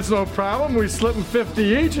 Well, that's no problem. We slip them 50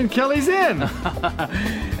 each and Kelly's in.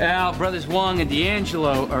 Al, brothers Wong and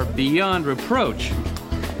D'Angelo are beyond reproach.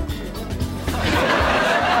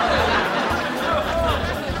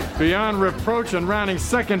 Beyond reproach and rounding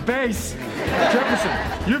second base.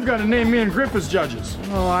 Jefferson, you've got to name me and Griff as judges.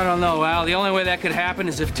 Oh, I don't know, Al. The only way that could happen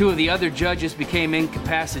is if 2 of the other judges became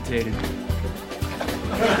incapacitated.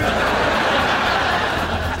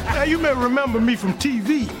 Now, you may remember me from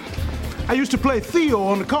TV. I used to play Theo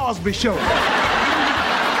on The Cosby Show.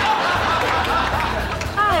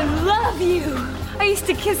 I love you. I used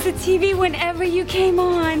to kiss the TV whenever you came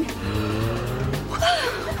on.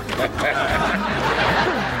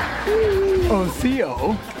 Oh,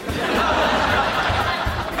 Theo.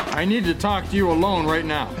 I need to talk to you alone right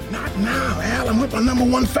now. Not now, Al. I'm with my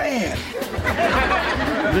 #1 fan.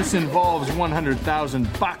 This involves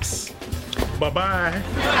 $100,000. Bye-bye.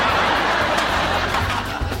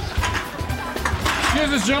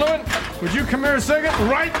 Excuse us, gentlemen. Would you come here a second?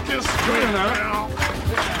 Right this way now.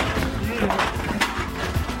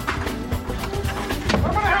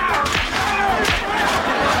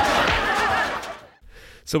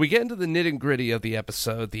 So we get into the nitty-gritty of the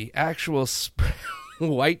episode, the actual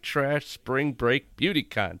white trash spring break beauty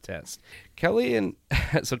contest. Kelly and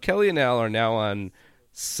Al are now on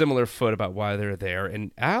similar foot about why they're there,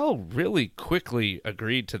 and Al really quickly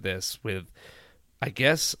agreed to this with, I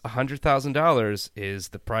guess, $100,000 is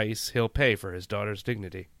the price he'll pay for his daughter's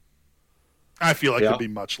dignity. I feel like it'd be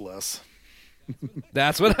much less.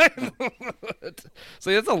 That's what I thought.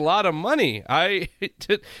 So that's a lot of money. I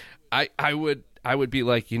would be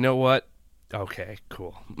like, you know what? Okay,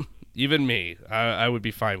 cool. Even me, I would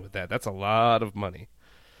be fine with that. That's a lot of money.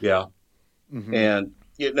 Yeah. Mm-hmm. And,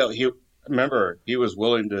 he was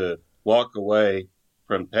willing to walk away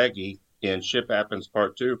from Peggy in Ship Happens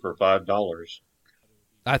Part 2 for $5.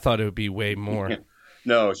 I thought it would be way more.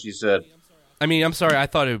 No, she said. I'm sorry. I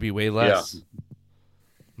thought it would be way less.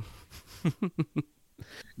 Yeah.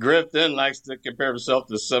 Griff then likes to compare himself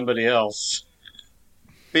to somebody else.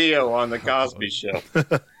 Theo on The Cosby Show.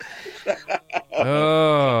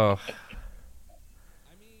 Oh.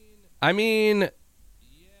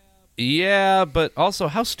 Yeah, but also,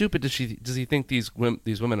 how stupid does he think these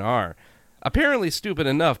women are? Apparently stupid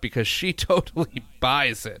enough because she totally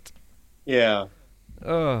buys it. Yeah.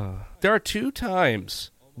 There are 2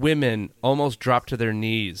 times women almost drop to their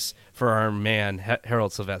knees for our man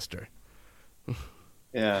Harold Sylvester.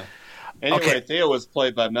 Yeah. Anyway, Theo was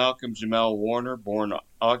played by Malcolm Jamal Warner, born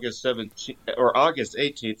August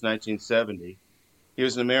 18th, 1970. He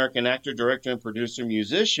was an American actor, director, and producer,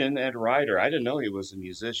 musician, and writer. I didn't know he was a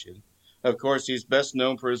musician. Of course, he's best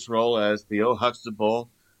known for his role as Theo Huxtable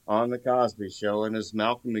on The Cosby Show and as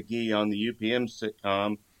Malcolm McGee on the UPM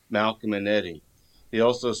sitcom Malcolm and Eddie. He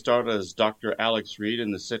also starred as Dr. Alex Reed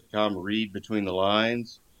in the sitcom Read Between the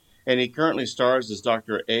Lines. And he currently stars as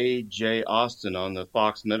Dr. A.J. Austin on the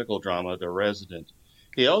Fox medical drama The Resident.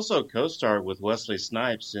 He also co-starred with Wesley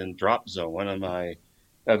Snipes in Drop Zone,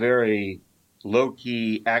 a very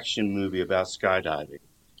low-key action movie about skydiving.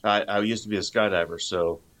 I used to be a skydiver,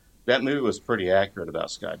 so that movie was pretty accurate about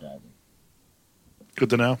skydiving.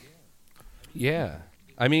 Good to know. Yeah.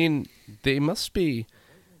 I mean, they must be...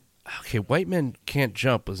 Okay, White Men Can't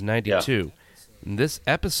Jump was 92. Yeah. And this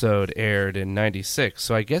episode aired in 96,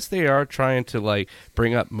 so I guess they are trying to, like,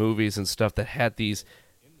 bring up movies and stuff that had these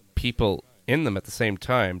people in them at the same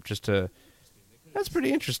time, just to... That's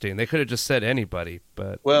pretty interesting. They could have just said anybody,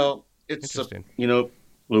 but... Well, it's,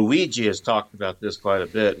 Luigi has talked about this quite a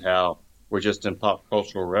bit, how we're just in pop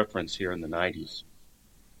cultural reference here in the 90s.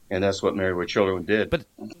 And that's what Married with Children did. But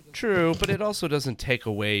true, but it also doesn't take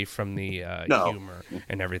away from the humor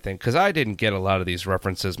and everything. Because I didn't get a lot of these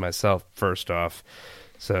references myself, first off.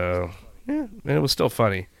 So, yeah, it was still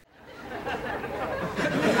funny.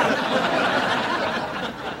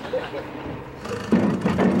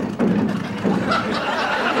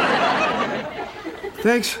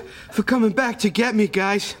 Thanks for coming back to get me,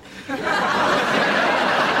 guys.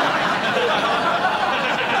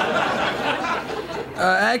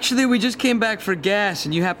 Actually, we just came back for gas,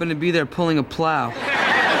 and you happened to be there pulling a plow.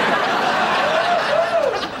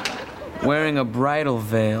 Wearing a bridal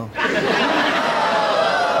veil.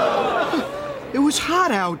 It was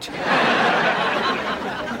hot out.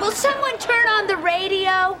 Will someone turn on the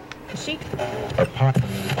radio?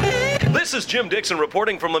 This is Jim Dixon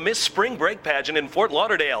reporting from the Miss Spring Break pageant in Fort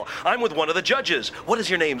Lauderdale. I'm with one of the judges. What is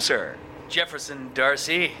your name, sir? Jefferson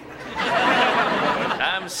Darcy.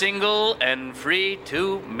 I'm single and free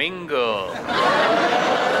to mingle.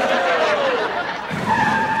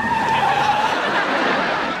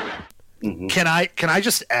 Can I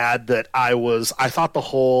just add that I thought the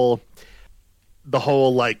whole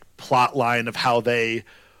like plot line of how they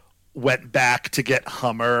went back to get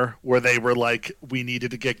Hummer, where they were like, we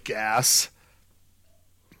needed to get gas.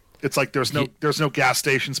 It's like there's no gas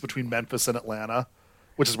stations between Memphis and Atlanta,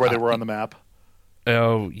 which is where they were on the map.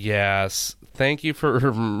 Oh, yes. Thank you for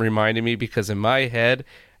reminding me, because in my head,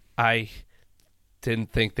 I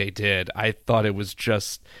didn't think they did. I thought it was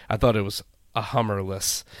a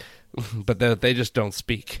Hummerless, but they just don't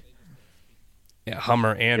speak. Yeah,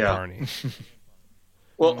 Hummer and Barney.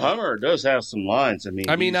 Well, Hummer does have some lines. I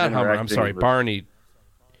mean, not Hummer. I'm sorry, Barney.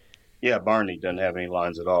 Yeah, Barney doesn't have any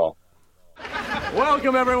lines at all.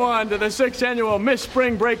 Welcome, everyone, to the 6th annual Miss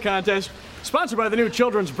Spring Break contest, sponsored by the new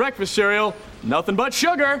children's breakfast cereal, Nothing But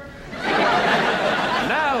Sugar.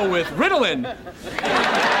 Now with Ritalin.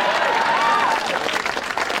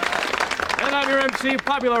 And I'm your MC,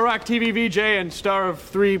 popular rock TV VJ and star of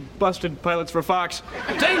 3 busted pilots for Fox,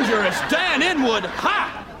 Dangerous Dan Inwood.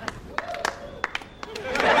 Ha!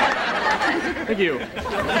 Thank you.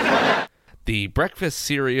 The breakfast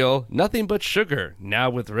cereal, Nothing But Sugar, now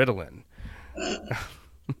with Ritalin.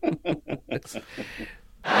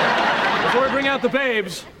 Before we bring out the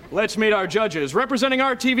babes, let's meet our judges. Representing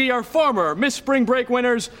RTV, our former Miss Spring Break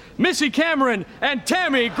winners, Missy Cameron and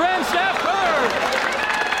Tammy Grandstaff Bird.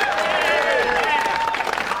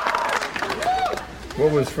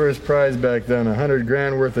 What was first prize back then? $100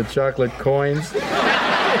 grand worth of chocolate coins?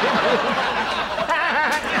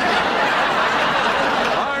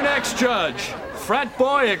 Our next judge, frat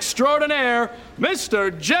boy extraordinaire,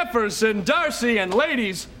 Mr. Jefferson Darcy, and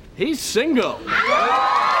ladies, he's single.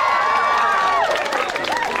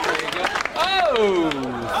 Oh,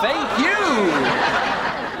 thank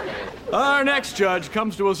you. Our next judge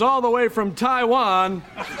comes to us all the way from Taiwan,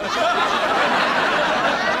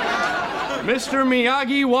 Mr.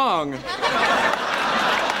 Miyagi Wong.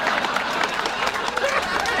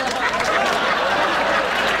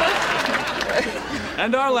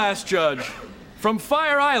 And our last judge, from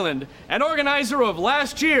Fire Island, and organizer of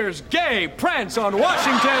last year's Gay Prance on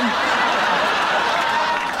Washington,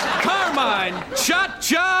 Carmine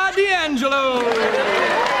Cha-Cha D'Angelo.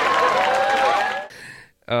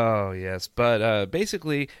 Oh, yes. But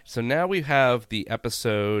basically, so now we have the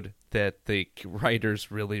episode that the writers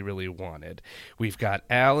really, really wanted. We've got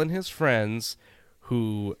Al and his friends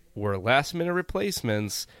who were last-minute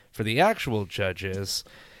replacements for the actual judges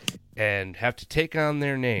and have to take on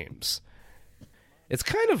their names. It's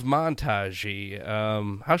kind of montage-y.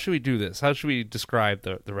 How should we do this? How should we describe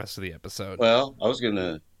the rest of the episode? Well, I'd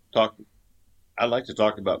like to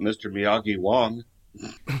talk about Mr. Miyagi Wong.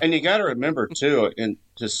 And you got to remember, too, and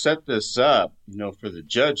to set this up, for the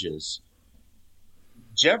judges,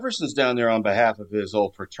 Jefferson's down there on behalf of his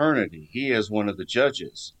old fraternity. He is one of the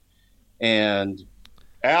judges. And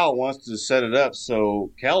Al wants to set it up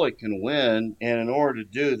so Kelly can win, and in order to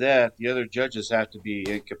do that, the other judges have to be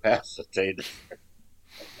incapacitated.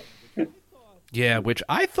 Yeah, which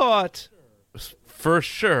I thought for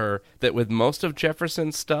sure that with most of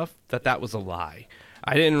Jefferson's stuff that was a lie.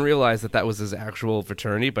 I didn't realize that was his actual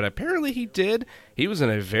fraternity, but apparently he did. He was in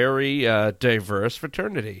a very diverse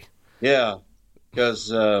fraternity. Yeah,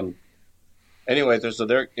 because anyway,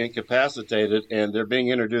 they're incapacitated, and they're being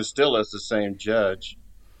introduced still as the same judge.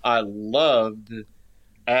 I loved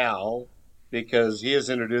Al because he is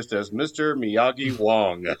introduced as Mr. Miyagi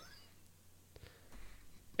Wong.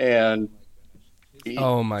 And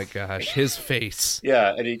oh my gosh, his face.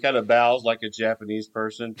 Yeah, and he kind of bows like a Japanese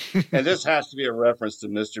person. And this has to be a reference to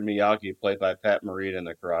Mr. Miyagi, played by Pat Morita in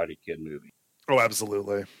the Karate Kid movie. Oh,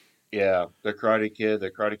 absolutely. Yeah, the Karate Kid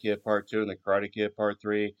Part 2, and the Karate Kid Part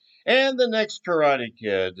 3, and the next Karate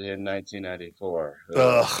Kid in 1994.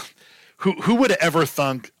 Ugh. Who would ever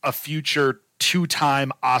thunk a future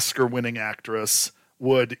 2-time Oscar-winning actress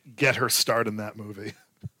would get her start in that movie?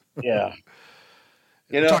 Yeah.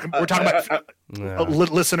 We're talking about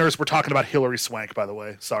listeners. We're talking about Hilary Swank, by the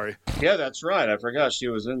way. Sorry. Yeah, that's right. I forgot she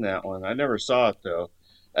was in that one. I never saw it though.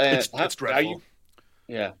 It's dreadful.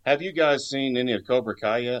 Have you guys seen any of Cobra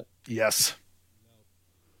Kai yet? Yes.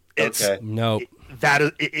 Nope.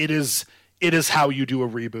 It is how you do a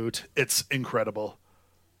reboot. It's incredible.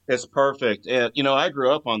 It's perfect. And, I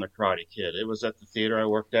grew up on the Karate Kid. It was at the theater I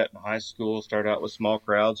worked at in high school. Started out with small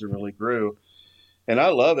crowds and really grew. And I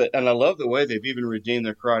love it. And I love the way they've even redeemed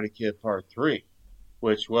the Karate Kid Part 3,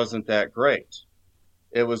 which wasn't that great.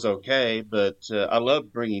 It was okay, but I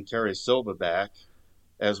love bringing Terry Silva back,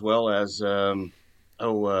 as well as Martin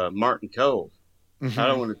Cove. Mm-hmm. I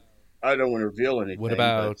don't want to reveal anything. What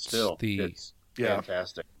about but still, it's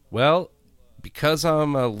fantastic. Well, because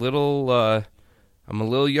I'm a little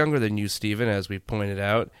younger than you, Steven, as we pointed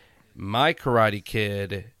out, my Karate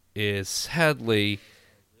Kid is sadly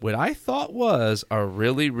what I thought was a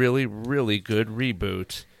really, really, really good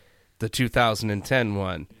reboot, the 2010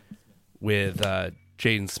 one with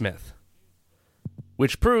Jaden Smith,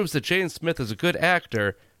 which proves that Jaden Smith is a good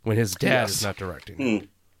actor when his dad is not directing him.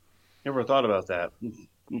 Never thought about that.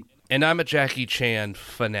 And I'm a Jackie Chan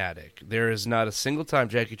fanatic. There is not a single time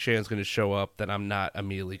Jackie Chan is going to show up that I'm not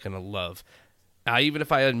immediately going to love. Even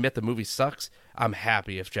if I admit the movie sucks, I'm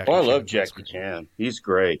happy if Jackie Chan. I love Jackie Chan. He's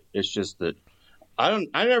great. It's just that I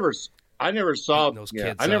never saw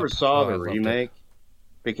the remake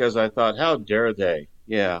because I thought, how dare they?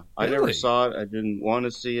 Yeah, I never saw it. I didn't want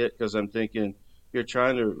to see it because I'm thinking you're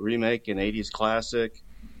trying to remake an 80s classic,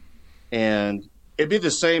 and it'd be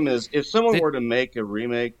the same as if someone were to make a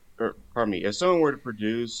remake, if someone were to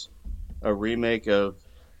produce a remake of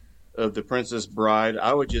The Princess Bride,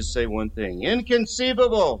 I would just say one thing: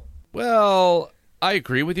 inconceivable. Well, I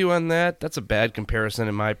agree with you on that. That's a bad comparison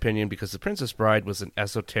in my opinion because The Princess Bride was an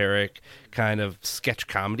esoteric kind of sketch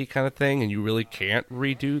comedy kind of thing, and you really can't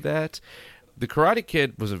redo that. The Karate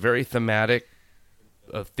Kid was a very thematic,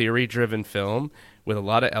 theory-driven film with a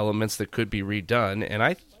lot of elements that could be redone, and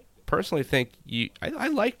I personally think I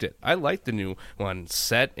liked it. I liked the new one,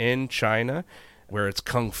 set in China, where it's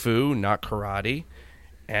kung fu, not karate,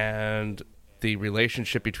 and the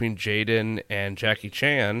relationship between Jaden and Jackie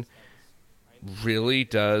Chan really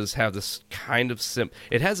does have this kind of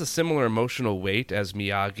it has a similar emotional weight as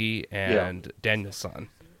Miyagi and Daniel-san.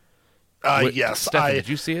 Yes. Stefan, did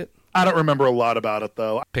you see it? I don't remember a lot about it,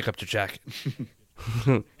 though. Pick up your jacket.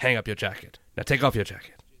 Hang up your jacket. Now take off your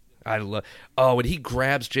jacket. I love. Oh, when he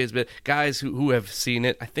grabs Jay's bit, guys who have seen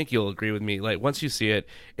it, I think you'll agree with me. Like once you see it,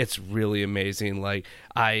 it's really amazing. Like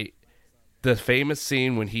the famous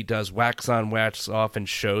scene when he does wax on, wax off, and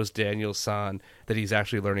shows Daniel-san that he's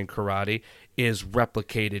actually learning karate is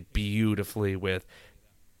replicated beautifully with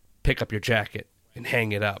pick up your jacket and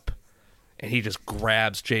hang it up. And he just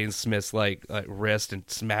grabs Jaden Smith's wrist and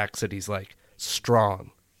smacks it. He's like,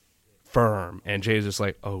 strong, firm. And Jaden's just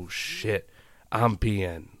like, oh shit, I'm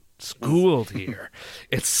being schooled here.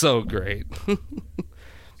 It's so great.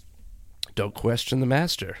 Don't question the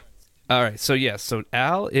master. All right, so so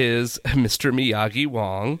Al is Mr. Miyagi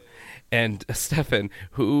Wong. And Stefan,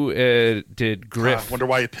 who did Griff? I wonder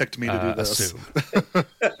why you picked me to do this.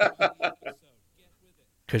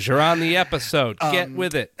 Because you're on the episode. Get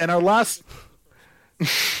with it. And our last...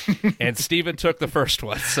 And Steven took the first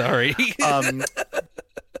one. Sorry.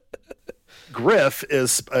 Griff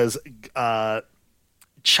is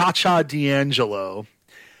Cha-Cha D'Angelo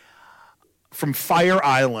from Fire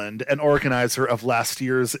Island, an organizer of last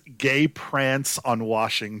year's Gay Prance on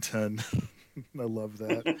Washington. I love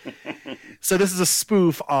that. So this is a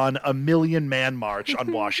spoof on a Million Man March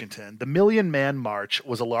on Washington. The Million Man March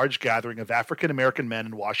was a large gathering of African-American men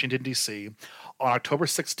in Washington, D.C. on October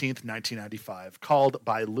 16th, 1995, called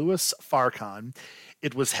by Louis Farrakhan.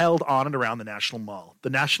 It was held on and around the National Mall. The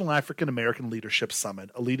National African American Leadership Summit,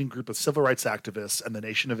 a leading group of civil rights activists and the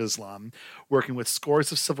Nation of Islam, working with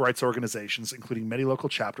scores of civil rights organizations, including many local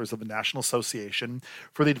chapters of the National Association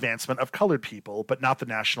for the Advancement of Colored People, but not the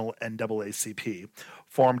National NAACP,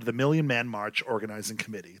 formed the Million Man March Organizing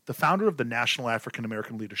Committee. The founder of the National African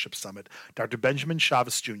American Leadership Summit, Dr. Benjamin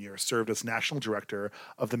Chavez Jr., served as national director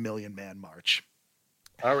of the Million Man March.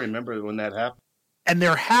 I remember when that happened. And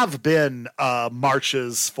there have been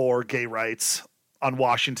marches for gay rights on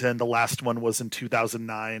Washington. The last one was in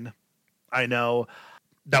 2009. I know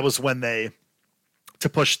that was when to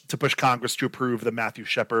push Congress to approve the Matthew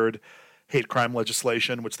Shepard hate crime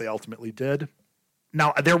legislation, which they ultimately did.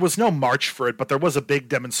 Now, there was no march for it, but there was a big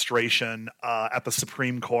demonstration at the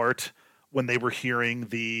Supreme Court when they were hearing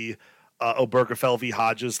the Obergefell v.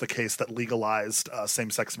 Hodges, the case that legalized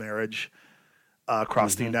same-sex marriage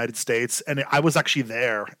across the United States. And I was actually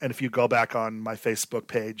there. And if you go back on my Facebook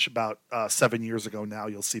page about 7 years ago now,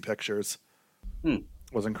 you'll see pictures. It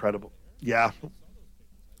was incredible. Yeah.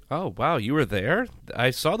 Oh, wow. You were there?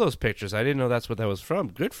 I saw those pictures. I didn't know that's what that was from.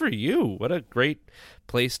 Good for you. What a great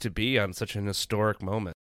place to be on such an historic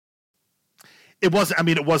moment. It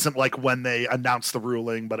wasn't like when they announced the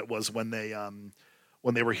ruling, but it was when they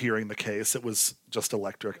were hearing the case. It was just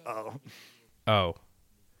electric. Oh.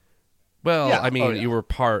 Well, yeah. You were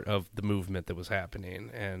part of the movement that was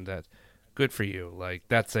happening, and good for you. Like,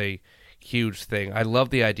 that's a huge thing. I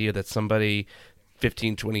love the idea that somebody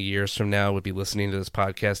 15, 20 years from now would be listening to this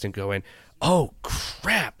podcast and going, oh,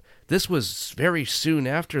 crap, this was very soon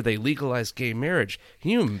after they legalized gay marriage.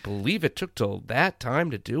 Can you even believe it took till that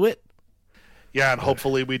time to do it? Yeah, and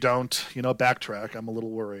hopefully we don't, backtrack. I'm a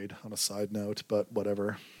little worried on a side note, but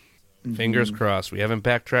whatever. Fingers crossed. We haven't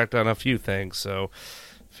backtracked on a few things, so...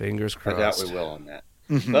 Fingers crossed. I doubt we will on that.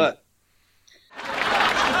 But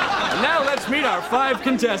and now let's meet our 5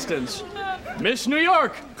 contestants. Miss New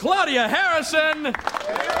York, Claudia Harrison.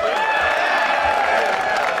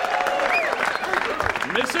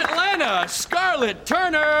 Miss Atlanta, Scarlett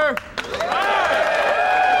Turner.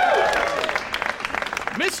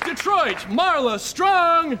 Miss Detroit, Marla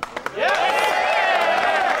Strong.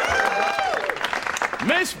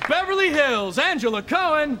 Miss Beverly Hills, Angela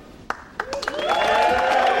Cohen.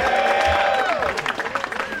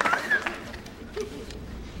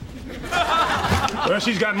 Well,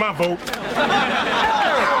 she's got my vote.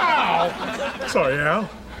 Ow! Sorry, Al.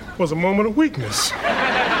 It was a moment of weakness.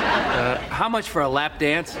 How much for a lap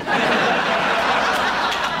dance? Hey!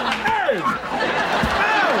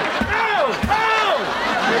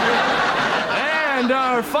 Ow! And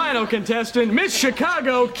our final contestant, Miss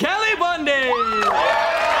Chicago, Kelly Bundy.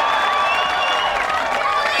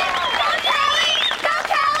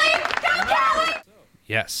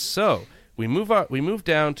 Yes, so we move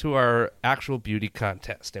down to our actual beauty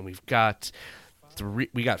contest, and we got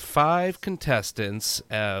 5 contestants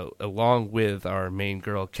along with our main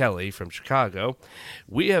girl Kelly from Chicago.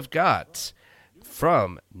 We have got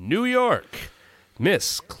from New York,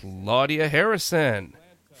 Miss Claudia Harrison.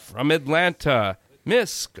 From Atlanta,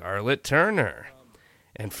 Miss Scarlett Turner.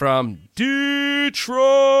 And from Detroit,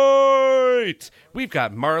 we've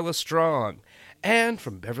got Marla Strong. And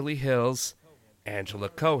from Beverly Hills, Angela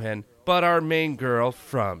Cohen, but our main girl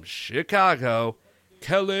from Chicago,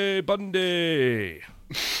 Kelly Bundy.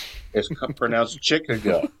 It's pronounced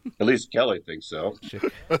Chicago. At least Kelly thinks so.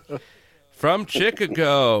 From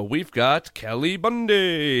Chicago, we've got Kelly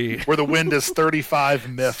Bundy. Where the wind is 35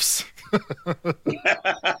 MIFs.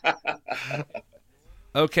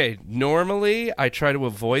 Okay, normally I try to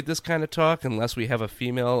avoid this kind of talk unless we have a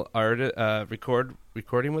female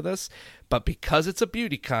recording with us. But because it's a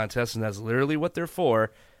beauty contest, and that's literally what they're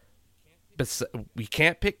for, we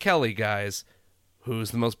can't pick Kelly, guys.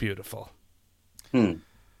 Who's the most beautiful? Didn't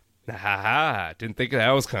think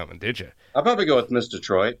that was coming, did you? I'll probably go with Miss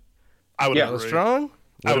Detroit. I would agree. Strong?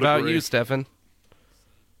 What about you, Stefan?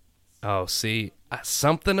 Oh, see,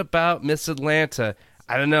 something about Miss Atlanta.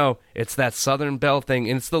 I don't know. It's that Southern Belle thing,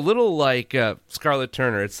 and it's the little, like, Scarlett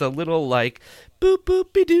Turner. It's the little, like,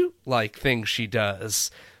 boop-boop-be-doo, like, thing she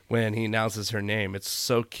does when he announces her name. It's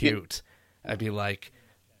so cute. I'd be like,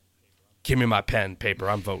 give me my pen, paper,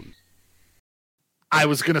 I'm voting. I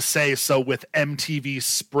was going to say, so with MTV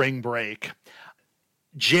Spring Break,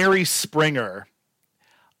 Jerry Springer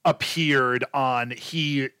appeared on,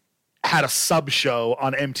 he had a sub-show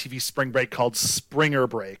on MTV Spring Break called Springer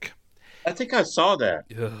Break. I think I saw that.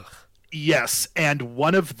 Ugh. Yes, and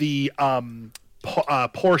one of the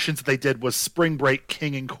portions that they did was Spring Break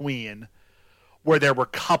King and Queen, where there were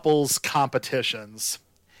couples competitions,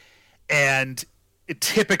 and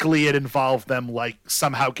typically it involved them like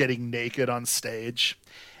somehow getting naked on stage.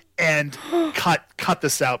 And cut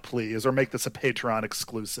this out, please, or make this a Patreon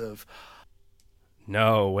exclusive.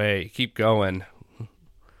 No way. Keep going.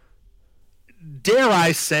 Dare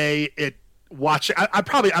I say it?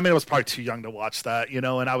 I was probably too young to watch that, and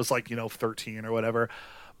I was like, 13 or whatever.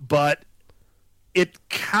 But it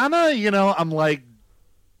kind of, I'm like,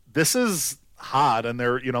 this is hot, and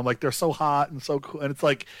they're, I'm like, they're so hot and so cool, and it's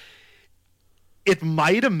like, it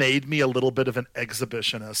might have made me a little bit of an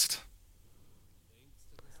exhibitionist.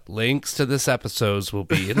 Links to this episode will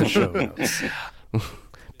be in the show notes.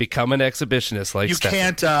 Become an exhibitionist like you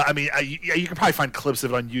Stefan. Can't. You can probably find clips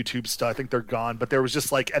of it on YouTube stuff. I think they're gone, but there was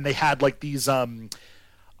just like, and they had like these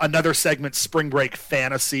another segment, Spring Break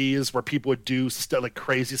Fantasies, where people would do like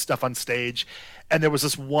crazy stuff on stage, and there was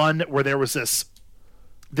this one where there was this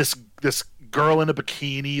girl in a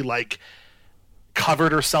bikini, like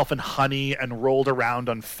covered herself in honey and rolled around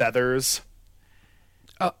on feathers.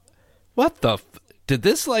 What the? Did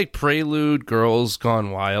this like prelude Girls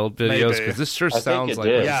Gone Wild videos? Because this sure sounds like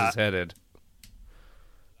where this is headed.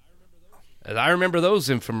 And I remember those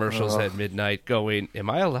infomercials at midnight going, am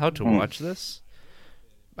I allowed to watch this?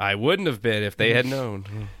 I wouldn't have been if they had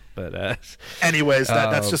known. But anyways,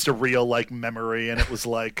 that's just a real like memory, and it was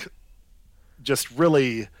like just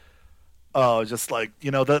really just like,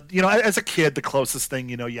 as a kid, the closest thing,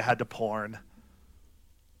 you had to porn.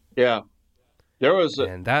 Yeah. There was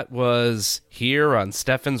and that was here on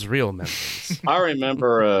Stefan's Real Memories. I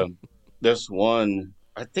remember this one,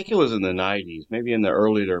 I think it was in the 90s, maybe in the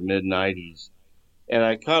early or mid 90s. And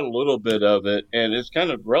I caught a little bit of it, and it's kind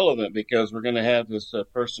of relevant because we're going to have this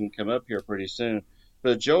person come up here pretty soon.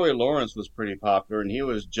 But Joey Lawrence was pretty popular, and he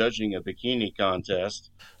was judging a bikini contest.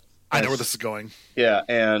 I know where this is going. Yeah,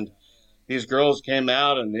 and these girls came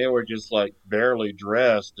out, and they were just like barely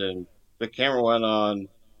dressed, and the camera went on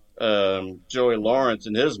Joey Lawrence,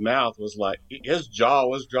 and his mouth was like, his jaw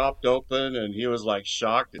was dropped open, and he was like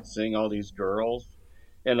shocked at seeing all these girls.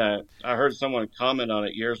 And I heard someone comment on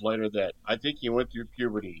it years later that I think he went through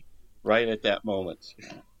puberty right at that moment.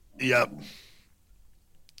 Yep.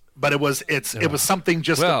 But it was something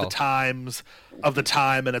just at the times of the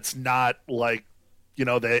time, and it's not like,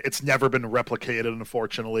 it's never been replicated,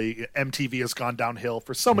 unfortunately. MTV has gone downhill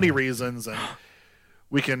for so many reasons, and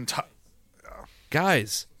we can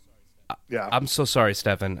guys. Yeah, I'm so sorry,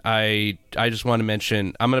 Stefan. I just want to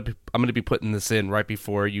mention I'm gonna be putting this in right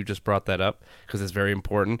before you just brought that up because it's very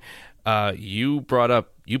important. You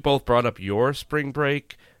both brought up your Spring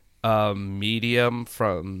Break medium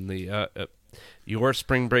from the your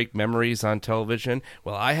Spring Break memories on television.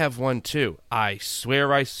 Well, I have one too. I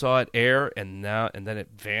swear I saw it air and then it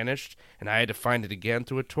vanished, and I had to find it again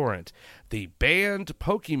through a torrent. The banned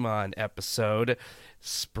Pokemon episode,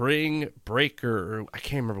 Spring Breaker, I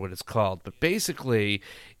can't remember what it's called, but basically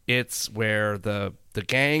it's where the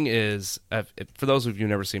gang is, for those of you who've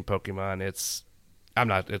never seen Pokemon, I'm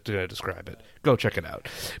not going to describe it. Go check it out.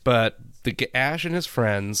 But Ash and his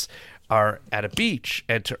friends are at a beach,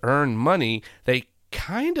 and to earn money, they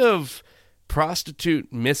kind of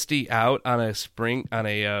prostitute Misty out on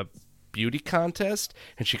a beauty contest,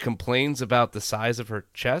 and she complains about the size of her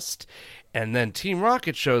chest. And then Team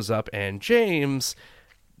Rocket shows up, and James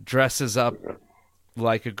dresses up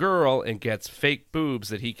like a girl and gets fake boobs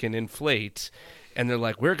that he can inflate. And they're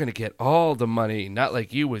like, we're going to get all the money, not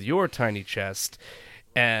like you with your tiny chest.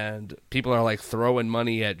 And people are like throwing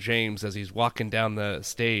money at James as he's walking down the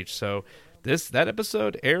stage. So that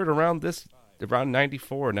episode aired around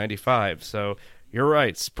 94, 95. So you're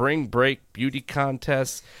right. Spring Break, beauty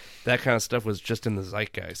contests, that kind of stuff was just in the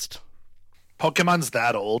zeitgeist. Pokemon's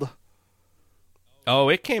that old? Oh,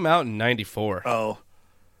 it came out in 94. Oh,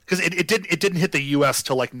 because it didn't hit the U.S.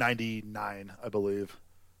 till like 99, I believe.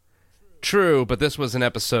 True, but this was an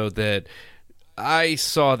episode that I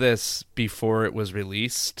saw this before it was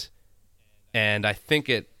released, and I think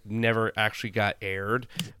it never actually got aired,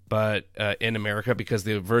 but in America, because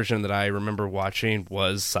the version that I remember watching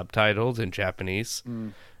was subtitled in Japanese.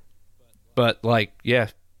 Mm. But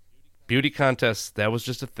beauty contests, that was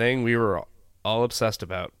just a thing we were all obsessed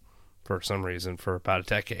about for some reason for about a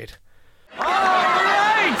decade. All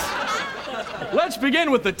right! Let's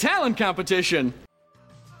begin with the talent competition.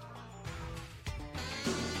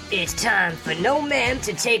 It's time for No Ma'am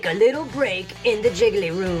to take a little break in the Jiggly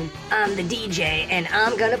Room. I'm the DJ, and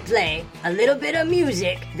I'm gonna play a little bit of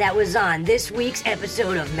music that was on this week's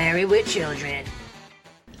episode of Married with Children.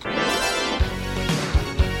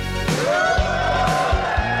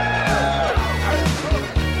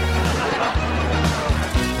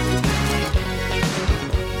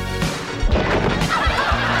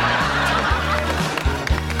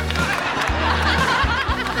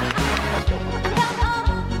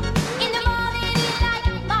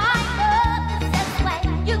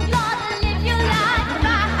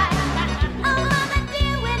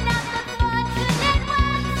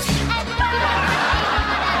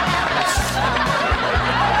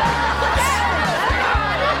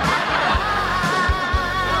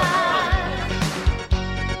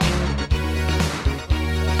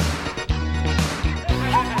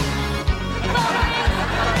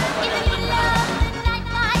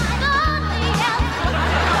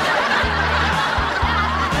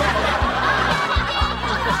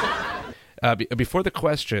 Before the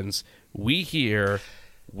questions, we hear,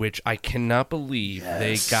 which I cannot believe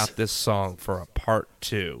they got this song for a part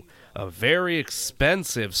 2. A very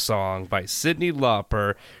expensive song by Cyndi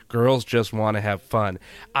Lauper, Girls Just Want to Have Fun.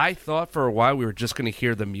 I thought for a while we were just going to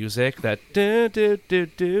hear the music, that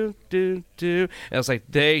do-do-do-do-do-do. And I was like,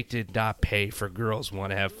 they did not pay for Girls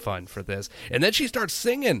Want to Have Fun for this. And then she starts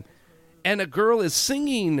singing, and a girl is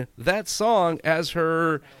singing that song as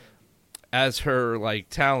her like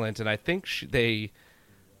talent. And I think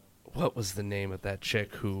what was the name of that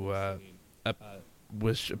chick who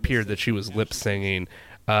appeared that she was lip singing?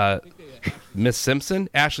 Miss Simpson?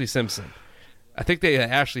 Ashley Simpson. I think they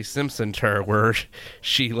Ashley Simpsoned her where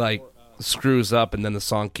she like screws up and then the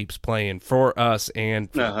song keeps playing for us and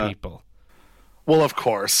for people. Well, of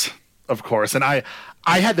course. And I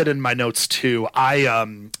had that in my notes too.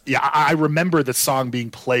 I remember the song being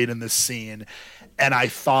played in this scene, and I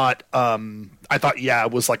thought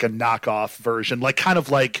it was like a knockoff version, like kind of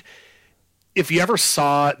like if you ever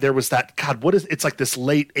saw, there was that, it's like this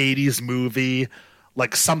late 80s movie,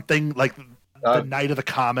 like something like The Night of the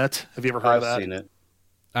Comet. Have you ever heard of that? I've seen it.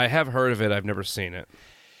 I have heard of it. I've never seen it.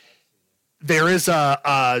 There is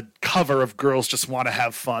a cover of Girls Just Want to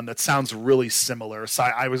Have Fun that sounds really similar. So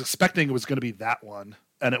I was expecting it was going to be that one,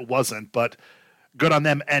 and it wasn't, but good on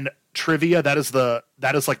them. And trivia, that is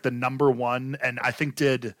like the number one, and I think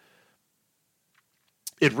it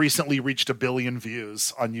recently reached 1 billion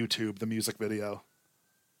views on YouTube, the music video.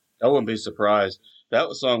 I wouldn't be surprised. That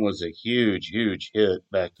song was a huge, huge hit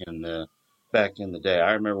back in the day.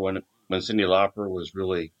 I remember when Cyndi Lauper was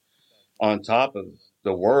really on top of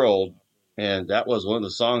the world, and that was one of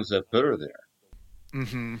the songs that put her there.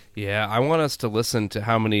 Mm-hmm. Yeah, I want us to listen to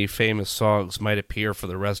how many famous songs might appear for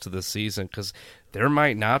the rest of the season, because there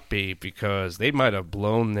might not be, because they might have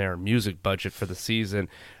blown their music budget for the season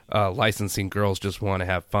licensing Girls Just Want to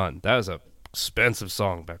Have Fun. That was an expensive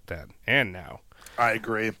song back then, and now. I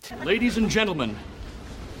agree. Ladies and gentlemen,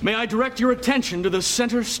 may I direct your attention to the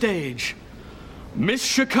center stage. Miss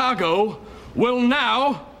Chicago will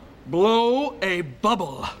now blow a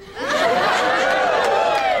bubble.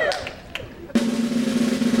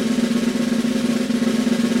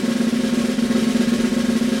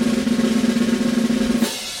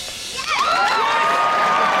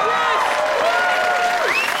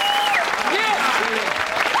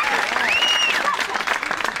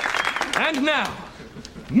 And now,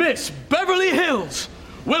 Miss Beverly Hills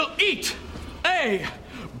will eat a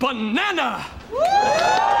banana.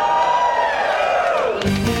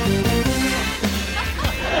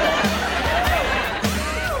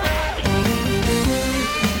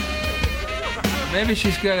 Maybe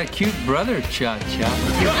she's got a cute brother, Cha-Cha.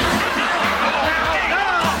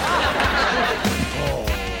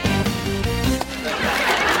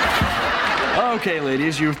 Okay,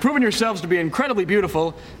 ladies, you've proven yourselves to be incredibly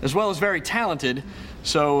beautiful as well as very talented.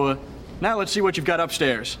 So now let's see what you've got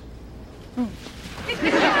upstairs. No.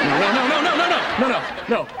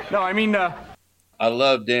 I mean, I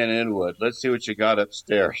love Dan Inwood. Let's see what you got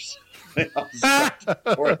upstairs.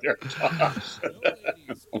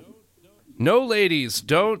 No, ladies,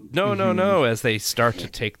 don't. No, as they start to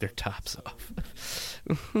take their tops off.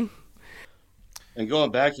 And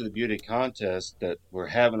going back to the beauty contest that we're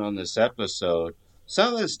having on this episode,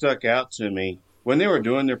 something that stuck out to me when they were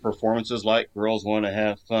doing their performances, like Girls Want to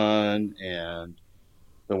Have Fun, and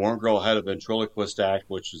the one girl had a ventriloquist act,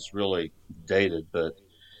 which is really dated, but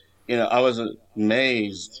I was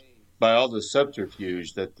amazed by all the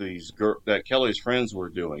subterfuge that that Kelly's friends were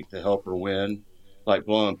doing to help her win, like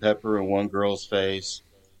blowing pepper in one girl's face,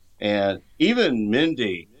 and even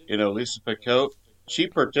Mindy, Lisa Picotte. She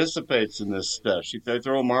participates in this stuff. They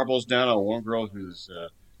throw marbles down on one girl who's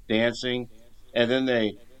dancing, and then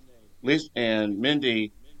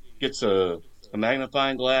Mindy gets a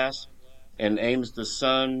magnifying glass and aims the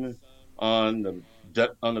sun on the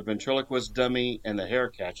ventriloquist dummy, and the hair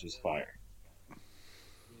catches fire.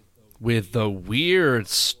 With the weird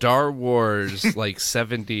Star Wars like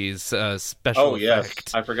 70s special effect.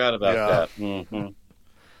 Yes, I forgot about that. Mm-hmm.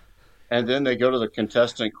 And then they go to the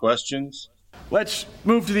contestant questions. Let's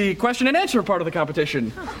move to the question and answer part of the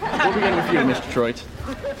competition. We'll begin with you, Mr. Detroit.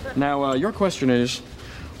 Now, your question is,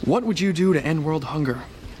 what would you do to end world hunger?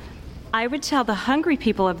 I would tell the hungry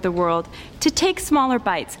people of the world to take smaller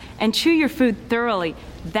bites and chew your food thoroughly.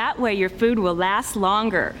 That way your food will last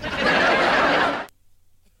longer.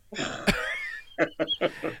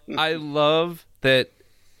 I love that.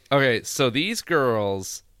 Okay, so these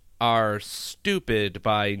girls are stupid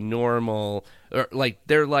by normal, or like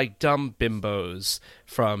they're like dumb bimbos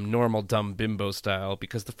from normal dumb bimbo style,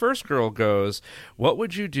 because the first girl goes, "What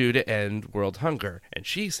would you do to end world hunger?" And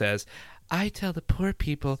she says, "I tell the poor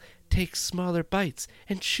people, take smaller bites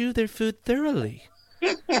and chew their food thoroughly."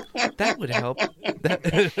 That would help.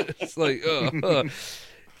 It's like,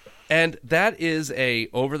 and that is a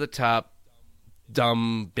over-the-top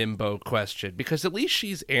dumb bimbo question, because at least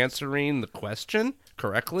she's answering the question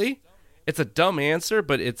correctly. It's a dumb answer,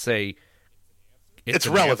 but it's relevant.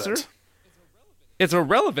 Answer. It's a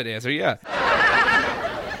relevant answer, yeah.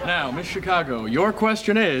 Now, Miss Chicago, your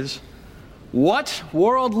question is, what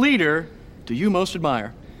world leader do you most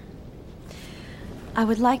admire? I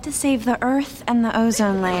would like to save the Earth and the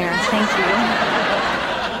ozone layer. Thank you.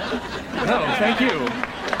 No, thank you.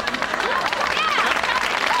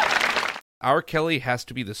 Our Kelly has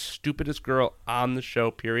to be the stupidest girl on the show,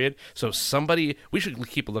 period. So we should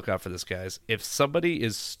keep a lookout for this, guys. If somebody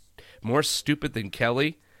is more stupid than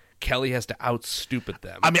Kelly, Kelly has to out-stupid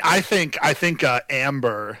them. I mean, I think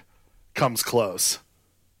Amber comes close.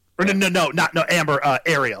 Or no, Amber,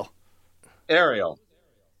 Ariel. Ariel.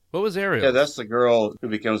 What was Ariel? Yeah, that's the girl who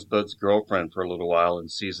becomes Bud's girlfriend for a little while in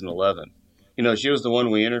season 11. You know, she was the one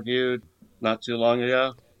we interviewed not too long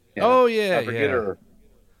ago. Yeah. Oh, yeah, I forget her.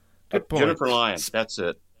 Good point. Jennifer Lyons, that's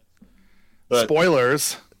it. But,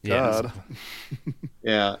 spoilers. Yeah. God.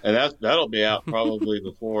 Yeah, and that'll be out probably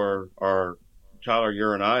before our Tyler,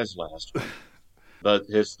 Your and I's last one. But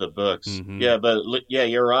hits the books. Mm-hmm. Yeah, but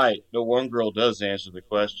you're right. The one girl does answer the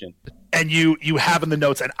question. And you have in the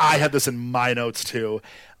notes, and I have this in my notes too,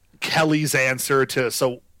 Kelly's answer to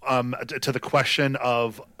the question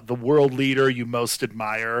of the world leader you most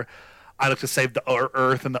admire. I like to save the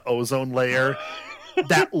Earth and the ozone layer.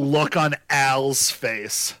 That look on Al's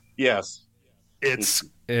face. Yes. It's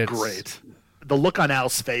great. The look on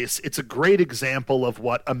Al's face, it's a great example of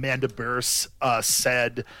what Amanda Bearse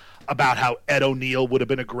said about how Ed O'Neill would have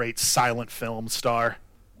been a great silent film star.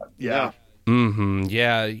 Yeah. Mm-hmm.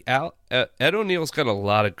 Yeah. Ed O'Neill's got a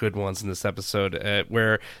lot of good ones in this episode,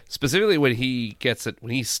 where specifically when he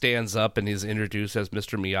stands up and he's introduced as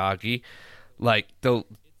Mr. Miyagi, like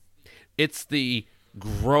it's the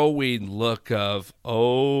growing look of,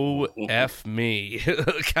 oh, F me,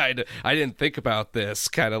 kind of, I didn't think about this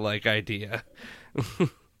kind of like idea.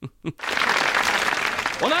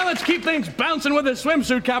 Well, now let's keep things bouncing with the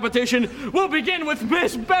swimsuit competition. We'll begin with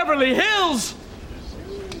Miss Beverly Hills.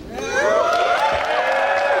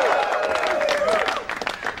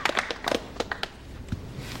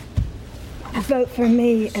 Vote for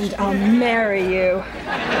me and I'll marry you.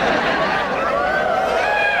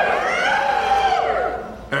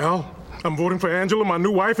 Al, I'm voting for Angela, my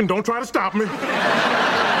new wife, and don't try to stop me.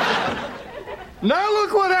 Now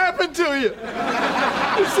look what happened to you.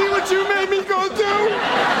 You see what you made me go do?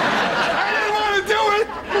 I didn't want to do it.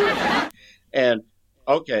 And,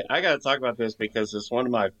 okay, I got to talk about this because it's one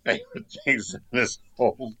of my favorite things in this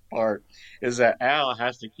whole part is that Al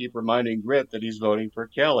has to keep reminding Grit that he's voting for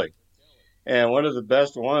Kelly. And one of the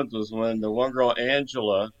best ones was when the one girl,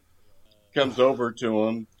 Angela, comes over to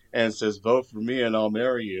him and says, vote for me and I'll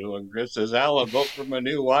marry you. And Grit says, Al, vote for my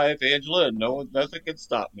new wife, Angela, and nothing can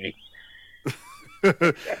stop me.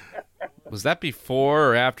 Was that before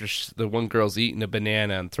or after the one girl's eating a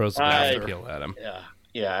banana and throws a banana peel at him?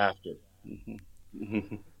 Yeah, after.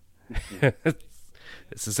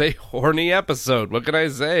 This is a horny episode. What can I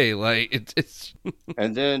say? Like it's.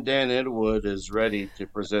 And then Dan Edwood is ready to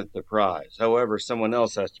present the prize. However, someone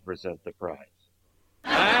else has to present the prize.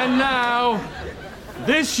 And now,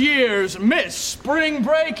 this year's Miss Spring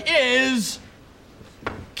Break is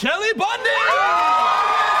Kelly Bundy!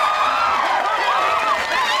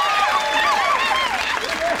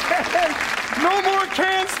 No more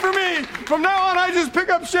cans for me. From now on, I just pick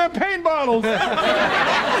up champagne bottles.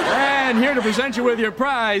 And here to present you with your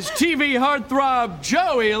prize, TV heartthrob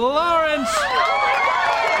Joey Lawrence.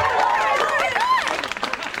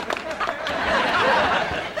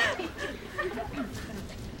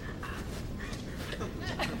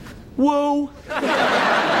 Whoa.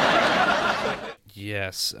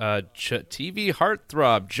 Yes, TV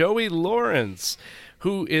heartthrob Joey Lawrence,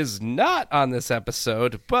 who is not on this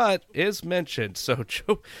episode, but is mentioned. So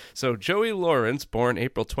Joey Lawrence, born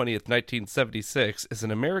April 20th, 1976, is an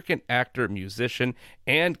American actor, musician,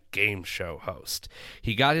 and game show host.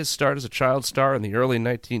 He got his start as a child star in the early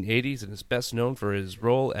 1980s and is best known for his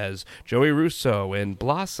role as Joey Russo in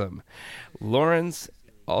Blossom. Lawrence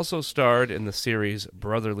also starred in the series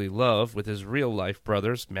Brotherly Love with his real-life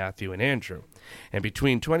brothers, Matthew and Andrew. And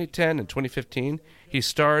between 2010 and 2015, he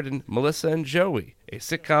starred in Melissa and Joey, a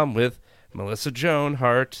sitcom with Melissa Joan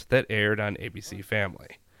Hart that aired on ABC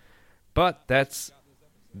Family. But that's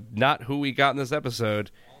not who we got in this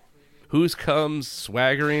episode. Who's comes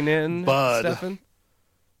swaggering in, Bud. Stefan?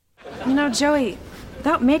 You know, Joey,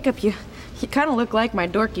 without makeup, you kind of look like my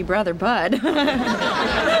dorky brother, Bud.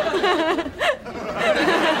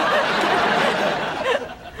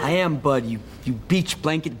 I am Bud, you beach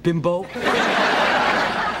blanket bimbo.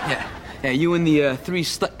 Yeah, you and the three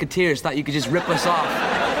slut-cateers thought you could just rip us off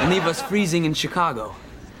and leave us freezing in Chicago.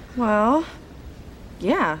 Well,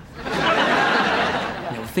 yeah.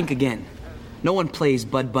 Now, think again. No one plays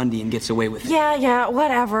Bud Bundy and gets away with it. Yeah,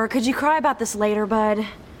 whatever. Could you cry about this later, Bud? I'm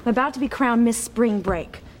about to be crowned Miss Spring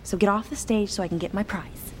Break, so get off the stage so I can get my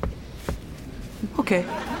prize. Okay.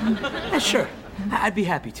 Yeah, sure. I'd be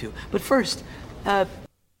happy to. But first,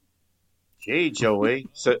 Gee, Joey.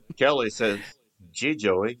 Kelly says, "Gee,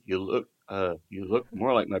 Joey, you look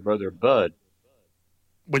more like my brother Bud."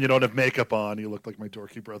 When you don't have makeup on, you look like my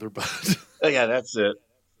dorky brother Bud. Oh, yeah, that's it.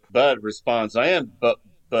 Bud responds, "I am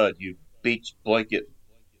Bud, you beach blanket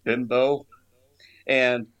bimbo."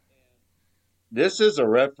 And this is a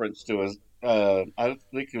reference to us. I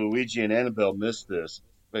think Luigi and Annabelle missed this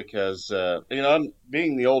because, I'm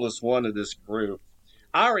being the oldest one of this group.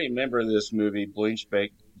 I remember this movie,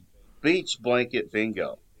 Beach Blanket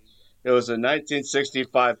Bingo. It was a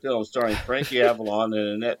 1965 film starring Frankie Avalon and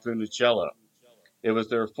Annette Funicello. It was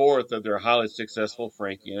their fourth of their highly successful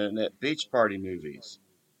Frankie and Annette beach party movies.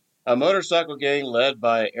 A motorcycle gang led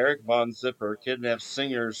by Eric Von Zipper kidnaps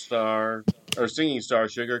singing star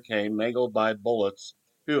Sugar Cane, mangled by bullets,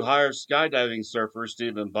 who hires skydiving surfer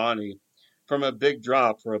Stephen Bonney from a big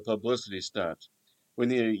drop for a publicity stunt. When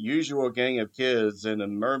the usual gang of kids and a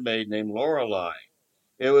mermaid named Lorelei.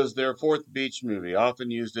 It was their fourth beach movie,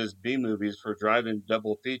 often used as B-movies for drive-in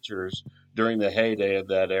double features during the heyday of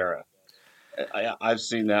that era. I've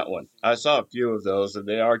seen that one. I saw a few of those, and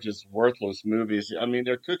they are just worthless movies. I mean,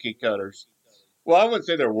 they're cookie cutters. Well, I wouldn't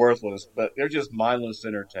say they're worthless, but they're just mindless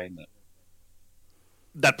entertainment.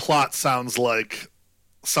 That plot sounds like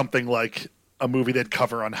something like a movie they'd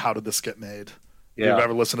cover on How Did This Get Made? Yeah. If you've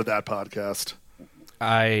ever listened to that podcast.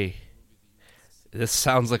 This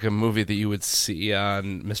sounds like a movie that you would see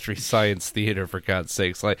on Mystery Science Theater, for God's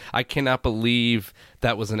sakes. Like, I cannot believe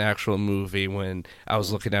that was an actual movie. When I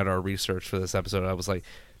was looking at our research for this episode, I was like,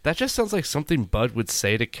 that just sounds like something Bud would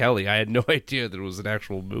say to Kelly. I had no idea that it was an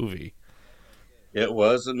actual movie. It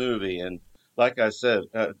was a movie, and like I said,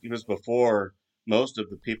 it was before most of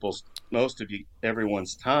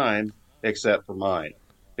everyone's time, except for mine.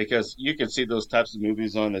 Because you could see those types of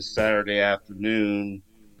movies on a Saturday afternoon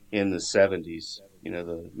in the 70s,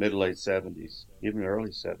 the middle-late 70s, even early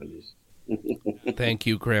 70s. Thank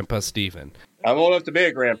you, Grandpa Stephen. I'm old enough to be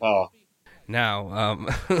a grandpa. Now,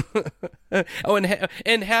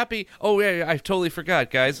 and happy. Oh yeah, I totally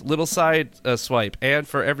forgot, guys. Little side swipe, and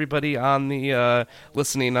for everybody on the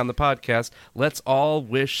listening on the podcast, let's all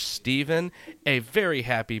wish Stephen a very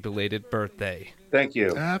happy belated birthday. Thank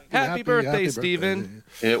you. Happy birthday, Stephen.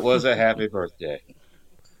 It was a happy birthday.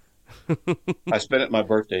 I spent it in my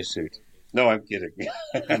birthday suit. No, I'm kidding.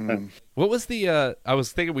 What was the, I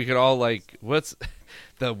was thinking we could all what's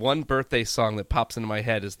the one birthday song that pops into my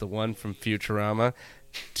head is the one from Futurama.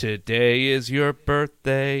 Today is your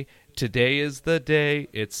birthday. Today is the day.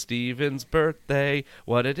 It's Steven's birthday.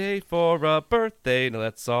 What a day for a birthday. Now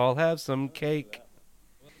let's all have some cake.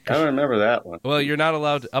 I don't remember that one. Well, you're not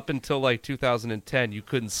allowed up until 2010. You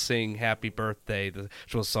couldn't sing "Happy Birthday," the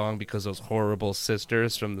actual song, because those horrible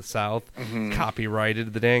sisters from the South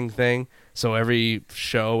copyrighted the dang thing. So every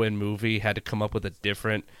show and movie had to come up with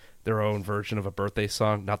their own version of a birthday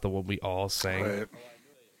song, not the one we all sang. Right.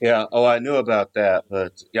 Yeah. Oh, I knew about that,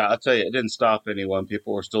 but yeah, I'll tell you, it didn't stop anyone.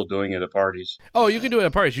 People were still doing it at parties. Oh, you can do it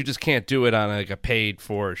at parties. You just can't do it on a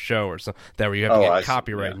paid-for show or something where you have to get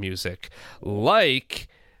copyright music.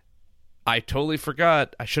 I totally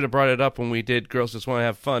forgot. I should have brought it up when we did Girls Just Want to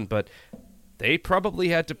Have Fun, but they probably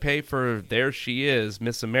had to pay for There She Is,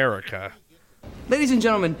 Miss America. Ladies and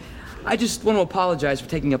gentlemen, I just want to apologize for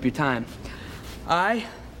taking up your time. I,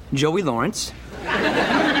 Joey Lawrence,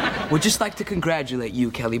 would just like to congratulate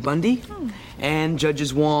you, Kelly Bundy, and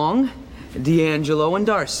Judges Wong, D'Angelo, and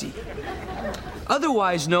Darcy.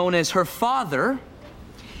 Otherwise known as her father,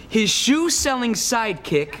 his shoe-selling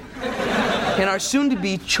sidekick, and our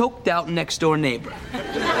soon-to-be choked-out next-door neighbor.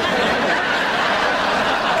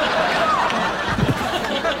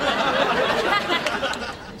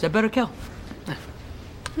 Is that better, Kel?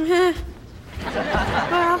 Well,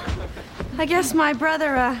 I guess my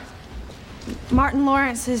brother, Martin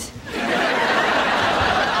Lawrence, has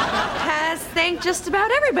thanked just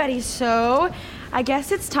about everybody, so I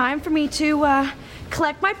guess it's time for me to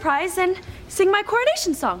collect my prize and sing my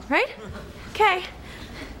coronation song, right? Okay.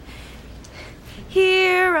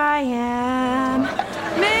 Here I am,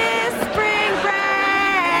 Miss Spring Break.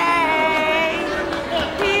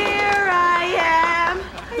 Here I am.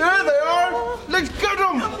 There they are. Let's get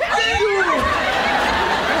them.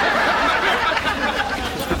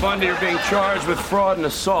 Mr. Bundy, you're being charged with fraud and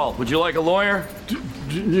assault. Would you like a lawyer?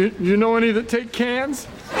 You know any that take cans?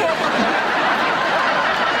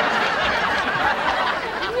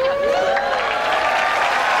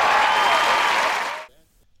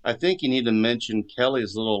 I think you need to mention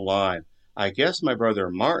Kelly's little line. I guess my brother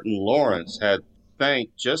Martin Lawrence had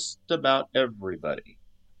thanked just about everybody.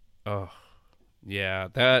 Oh, yeah,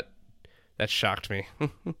 that shocked me.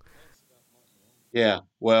 Yeah,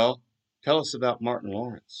 well, tell us about Martin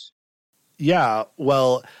Lawrence. Yeah,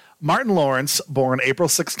 well, Martin Lawrence, born April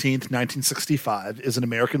 16th, 1965, is an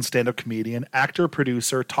American stand-up comedian, actor,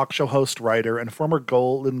 producer, talk show host, writer, and former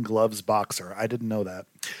Golden Gloves boxer. I didn't know that.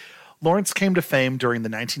 Lawrence came to fame during the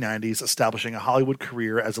 1990s, establishing a Hollywood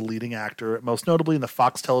career as a leading actor, most notably in the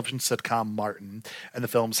Fox television sitcom Martin, and the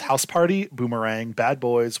films House Party, Boomerang, Bad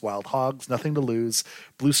Boys, Wild Hogs, Nothing to Lose,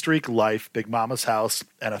 Blue Streak, Life, Big Mama's House,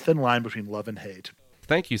 and A Thin Line Between Love and Hate.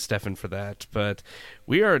 Thank you, Stefan, for that. But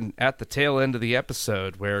we are at the tail end of the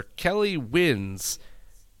episode where Kelly wins,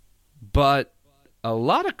 but a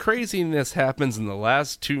lot of craziness happens in the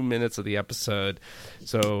last 2 minutes of the episode.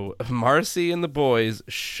 So Marcy and the boys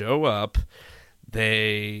show up.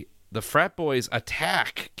 The frat boys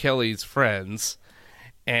attack Kelly's friends,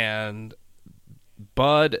 and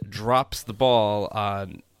Bud drops the ball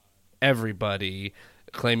on everybody,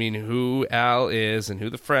 claiming who Al is and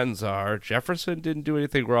who the friends are. Jefferson didn't do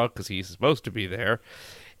anything wrong because he's supposed to be there.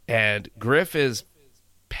 And Griff is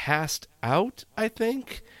passed out, I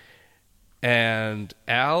think. And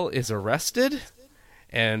Al is arrested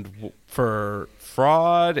and for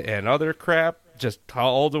fraud and other crap, just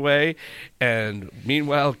hauled away. And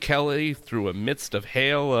meanwhile, Kelly, through a midst of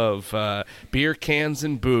hail of beer cans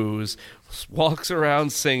and booze, walks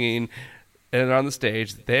around singing. And on the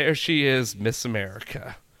stage, there she is, Miss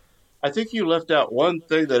America. I think you left out one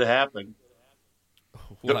thing that happened.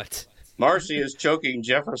 What? Marcy is choking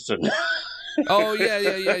Jefferson. Oh,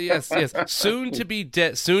 yes. Soon to be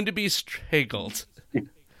dead, soon to be strangled.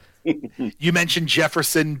 You mentioned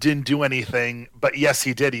Jefferson didn't do anything, but yes,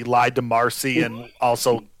 he did. He lied to Marcy and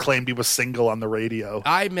also claimed he was single on the radio.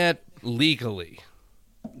 I meant legally.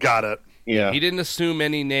 Got it. Yeah. He didn't assume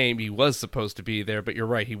any name. He was supposed to be there, but you're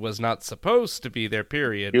right. He was not supposed to be there,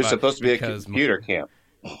 period. He was supposed to be at computer camp.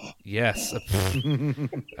 Yes.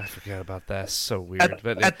 I forgot about that. So weird.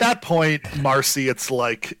 At that point, Marcy, it's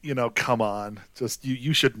like, come on. Just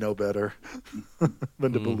you should know better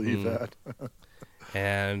than to believe that.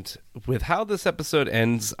 And with how this episode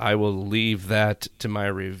ends, I will leave that to my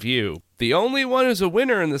review. The only one who's a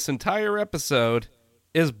winner in this entire episode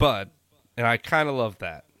is Bud, and I kind of love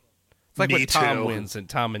that. It's like when Tom wins in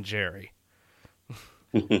Tom and Jerry.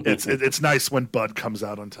 It's nice when Bud comes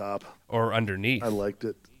out on top. Or underneath. I liked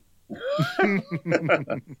it.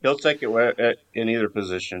 He'll take it in either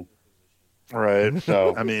position. Right.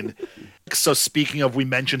 So speaking of, we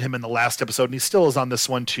mentioned him in the last episode, and he still is on this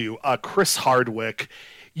one too. Chris Hardwick,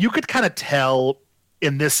 you could kind of tell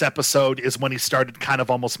in this episode is when he started kind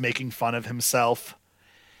of almost making fun of himself.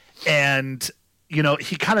 And, he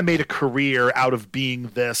kind of made a career out of being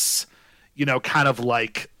this, kind of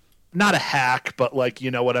like, not a hack, but like,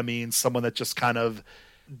 you know what I mean? Someone that just kind of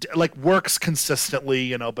like works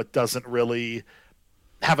consistently, but doesn't really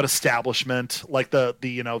have an establishment like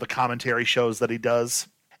the commentary shows that he does.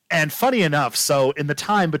 And funny enough, so in the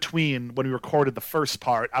time between when we recorded the first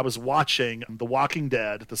part, I was watching The Walking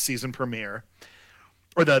Dead, the season premiere,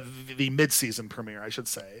 or the mid-season premiere, I should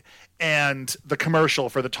say. And the commercial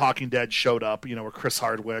for The Talking Dead showed up, where Chris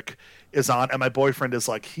Hardwick is on, and my boyfriend is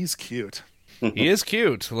like, he's cute. He is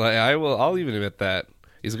cute. I'll even admit that.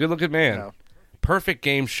 He's a good-looking man. Yeah. Perfect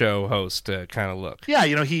game show host kind of look. Yeah,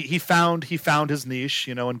 he found his niche,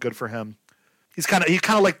 and good for him. He's kind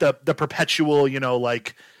of like the perpetual,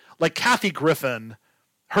 like Kathy Griffin.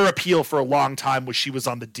 Her appeal for a long time was she was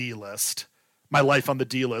on the D list. My Life on the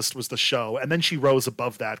D List was the show, and then she rose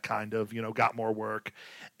above that kind of, got more work.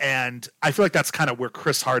 And I feel like that's kind of where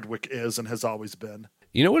Chris Hardwick is and has always been.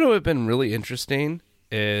 You know what would have been really interesting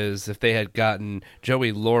is if they had gotten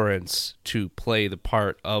Joey Lawrence to play the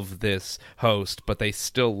part of this host, but they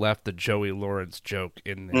still left the Joey Lawrence joke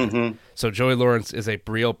in there. Mm-hmm. So Joey Lawrence is a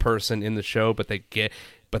real person in the show, but they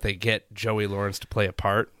get Joey Lawrence to play a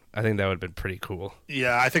part. I think that would have been pretty cool.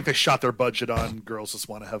 Yeah, I think they shot their budget on Girls Just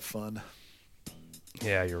Want to Have Fun.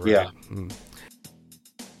 Yeah, you're right. Yeah.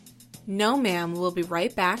 No Ma'am will be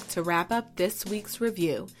right back to wrap up this week's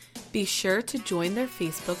review. Be sure to join their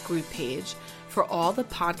Facebook group page for all the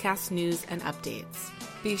podcast news and updates.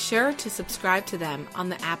 Be sure to subscribe to them on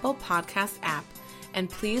the Apple Podcast app, and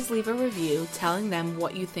please leave a review telling them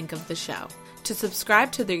what you think of the show. To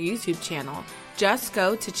subscribe to their YouTube channel, just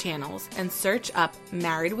go to channels and search up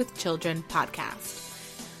Married with Children podcast.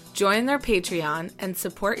 Join their Patreon and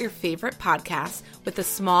support your favorite podcast with a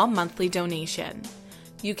small monthly donation.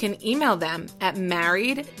 You can email them at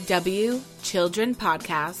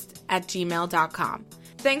marriedwchildrenpodcast@gmail.com.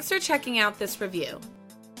 Thanks for checking out this review.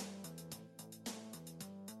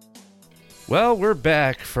 Well, we're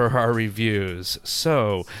back for our reviews.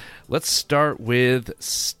 So, let's start with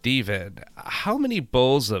Steven. How many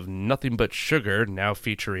bowls of Nothing But Sugar, now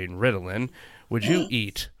featuring Ritalin, would you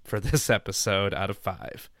eat for this episode out of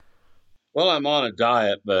 5? Well, I'm on a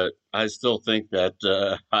diet, but I still think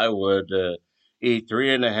that I would eat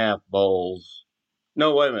 3.5 bowls.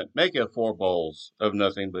 No, wait a minute. Make it 4 bowls of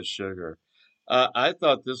Nothing But Sugar. I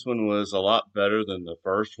thought this one was a lot better than the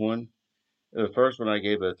first one. The first one I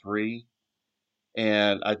gave a 3.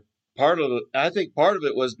 And I think part of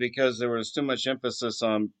it was because there was too much emphasis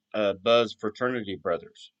on Bud's fraternity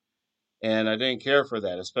brothers. And I didn't care for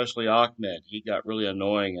that, especially Ahmed. He got really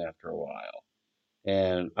annoying after a while.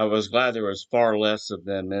 And I was glad there was far less of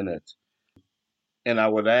them in it. And I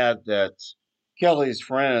would add that Kelly's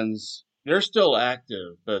friends, they're still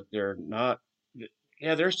active, but they're not.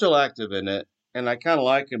 Yeah, they're still active in it. And I kind of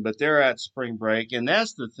like them, but they're at spring break. And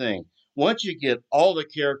that's the thing. Once you get all the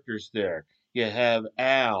characters there, you have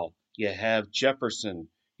Al, you have Jefferson,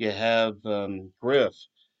 you have Griff,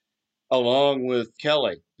 along with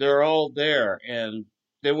Kelly. They're all there. And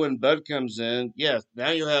then when Bud comes in, yes, now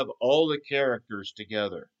you have all the characters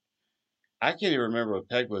together. I can't even remember if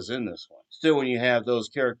Peg was in this one. Still, when you have those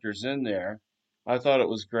characters in there, I thought it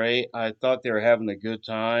was great. I thought they were having a good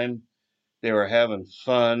time. They were having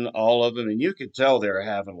fun, all of them. And you could tell they were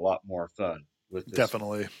having a lot more fun with this.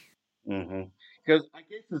 Definitely. Because I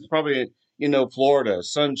guess it's probably, Florida,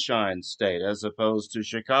 Sunshine State, as opposed to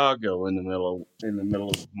Chicago in the middle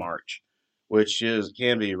of March, which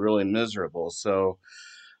can be really miserable. So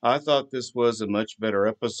I thought this was a much better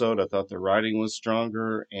episode. I thought the writing was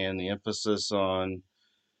stronger, and the emphasis on,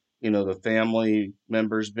 the family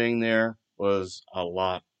members being there was a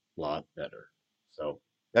lot better. So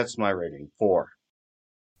that's my rating, 4.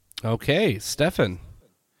 Okay, Stefan.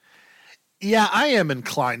 Yeah, I am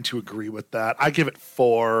inclined to agree with that. I give it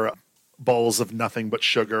 4 bowls of Nothing But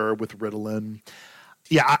Sugar with Ritalin.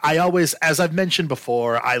 Yeah, I always, as I've mentioned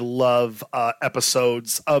before, I love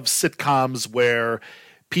episodes of sitcoms where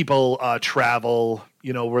people travel,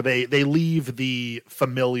 where they leave the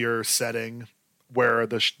familiar setting where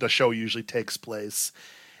the show usually takes place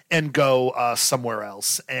and go somewhere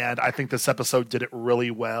else. And I think this episode did it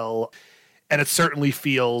really well. And it certainly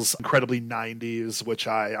feels incredibly 90s, which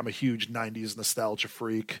I'm a huge 90s nostalgia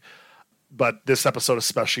freak. But this episode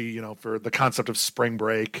especially, for the concept of spring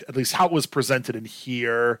break, at least how it was presented in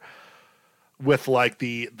here with like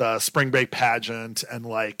the spring break pageant and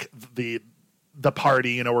like the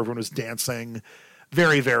party, where everyone was dancing,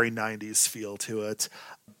 very, very 90s feel to it.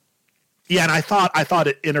 Yeah, and I thought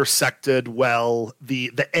it intersected well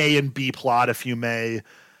the A and B plot, if you may.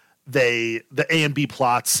 The A and B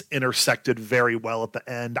plots intersected very well at the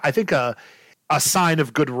end. I think a sign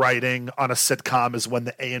of good writing on a sitcom is when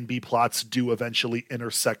the A and B plots do eventually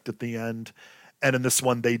intersect at the end. And in this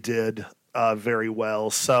one, they did very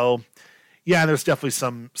well. So, yeah, there's definitely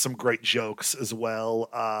some great jokes as well.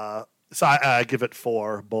 So I give it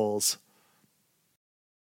 4 bowls.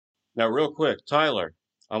 Now, real quick, Tyler,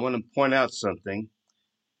 I want to point out something,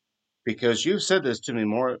 because you've said this to me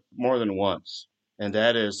more than once, and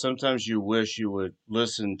that is sometimes you wish you would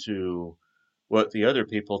listen to what the other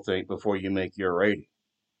people think before you make your rating.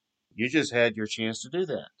 You just had your chance to do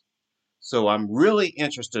that. So I'm really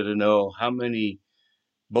interested to know how many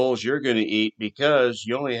bowls you're going to eat, because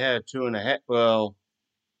you only had 2.5. Well,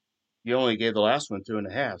 you only gave the last one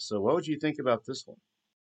 2.5. So what would you think about this one?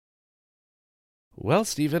 Well,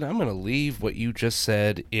 Stephen, I'm going to leave what you just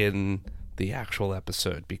said in the actual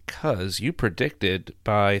episode, because you predicted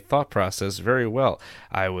my thought process very well.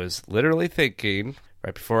 I was literally thinking,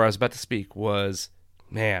 right before I was about to speak, was,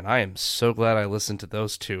 man, I am so glad I listened to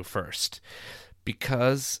those two first.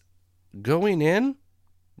 Because going in,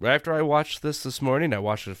 right after I watched this morning, I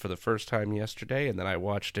watched it for the first time yesterday, and then I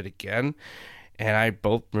watched it again, and I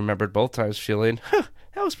remembered both times feeling,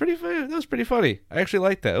 that was pretty funny. I actually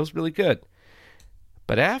liked that. It was really good.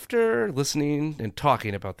 But after listening and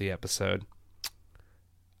talking about the episode,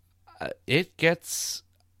 it gets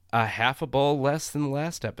a half a bowl less than the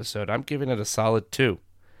last episode. I'm giving it a solid 2.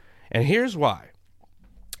 And here's why.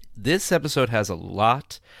 This episode has a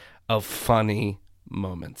lot of funny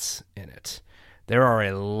moments in it. There are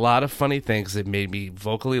a lot of funny things that made me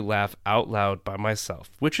vocally laugh out loud by myself,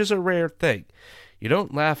 which is a rare thing. You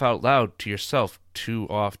don't laugh out loud to yourself too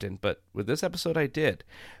often, but with this episode I did.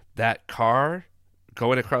 That car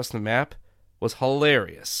going across the map was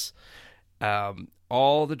hilarious.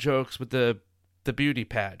 All the jokes with the beauty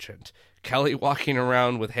pageant, Kelly walking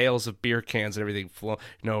around with hails of beer cans and everything flowing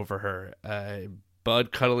over her,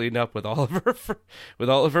 Bud cuddling up with all of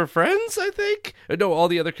her friends, I think. No, all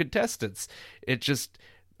the other contestants. It just,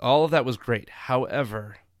 all of that was great.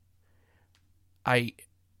 However, I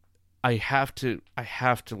have to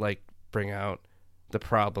like bring out the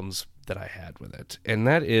problems that I had with it. And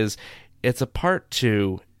that is, it's a part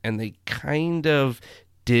 2, and they kind of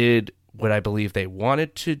did what I believe they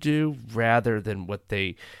wanted to do rather than what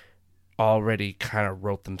they already kind of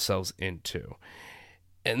wrote themselves into.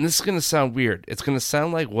 And this is going to sound weird. It's going to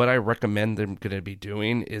sound like what I recommend them going to be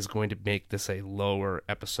doing is going to make this a lower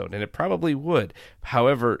episode, and it probably would.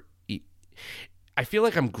 However, I feel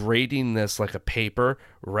like I'm grading this like a paper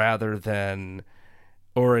rather than,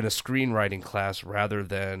 or in a screenwriting class rather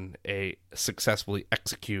than a successfully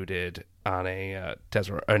executed on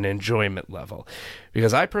an enjoyment level.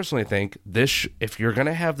 Because I personally think this, if you're going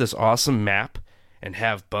to have this awesome map and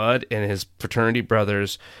have Bud and his fraternity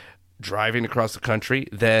brothers driving across the country,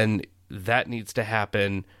 then that needs to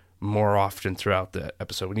happen more often throughout the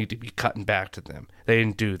episode. We need to be cutting back to them. They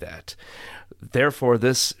didn't do that. Therefore,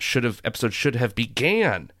 this episode should have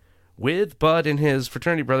began with Bud and his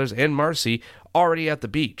fraternity brothers and Marcy already at the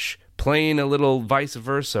beach, playing a little vice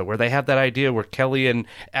versa, where they have that idea where Kelly and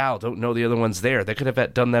Al don't know the other one's there. They could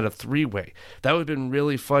have done that a 3-way. That would have been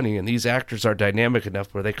really funny, and these actors are dynamic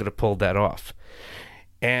enough where they could have pulled that off.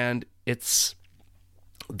 And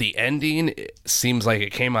the ending seems like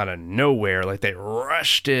it came out of nowhere, like they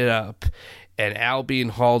rushed it up, and Al being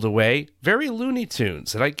hauled away. Very Looney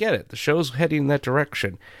Tunes, and I get it. The show's heading in that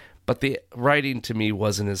direction, but the writing to me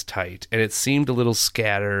wasn't as tight, and it seemed a little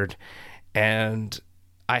scattered, and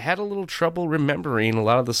I had a little trouble remembering a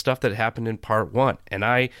lot of the stuff that happened in part 1, and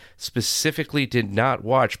I specifically did not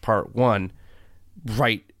watch part 1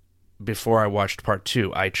 right before I watched part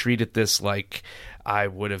 2. I treated this like I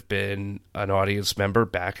would have been an audience member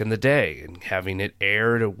back in the day and having it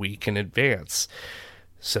aired a week in advance.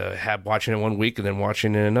 So watching it one week and then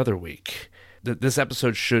watching it another week. This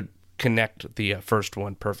episode should connect the first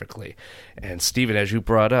one perfectly. And Steven, as you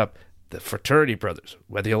brought up, the fraternity brothers,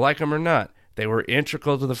 whether you like them or not, they were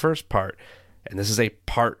integral to the first part. And this is a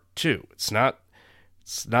part 2. It's not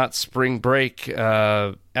Spring Break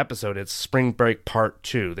episode, it's Spring Break Part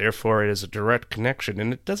 2. Therefore, it is a direct connection,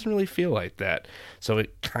 and it doesn't really feel like that. So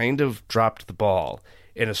it kind of dropped the ball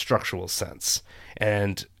in a structural sense.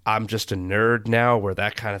 And I'm just a nerd now where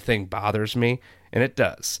that kind of thing bothers me, and it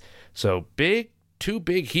does. So two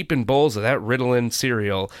big heaping bowls of that Ritalin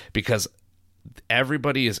cereal, because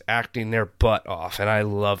everybody is acting their butt off, and I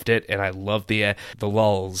loved it, and I loved the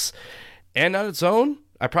lulls. And on its own,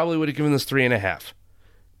 I probably would have given this 3.5.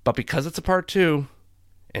 But because it's a part 2,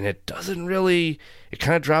 and it doesn't really, it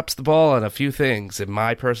kind of drops the ball on a few things, in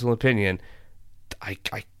my personal opinion, I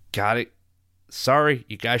got it. Sorry,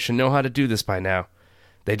 you guys should know how to do this by now.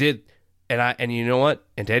 They did, and you know what?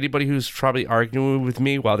 And to anybody who's probably arguing with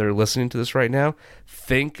me while they're listening to this right now,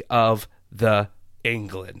 think of the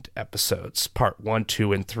England episodes, part 1,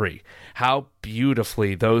 2, and 3. How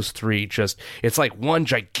beautifully those 3 it's like one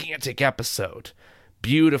gigantic episode.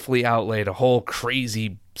 Beautifully outlaid, a whole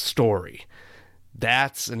crazy story.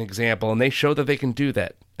 That's an example, and they show that they can do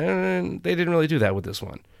that. And they didn't really do that with this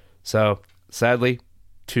one. So, sadly,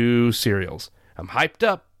 2 cereals. I'm hyped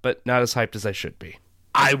up, but not as hyped as I should be.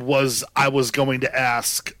 I was going to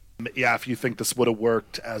ask, if you think this would have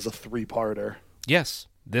worked as a 3-parter. Yes.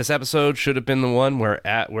 This episode should have been the one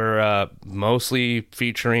where mostly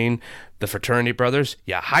featuring the fraternity brothers.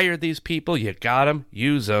 You hired these people, you got them,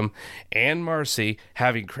 use them, and Marcy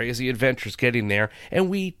having crazy adventures getting there, and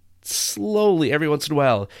we slowly, every once in a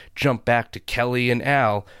while, jump back to Kelly and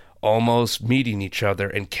Al almost meeting each other,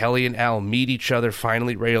 and Kelly and Al meet each other,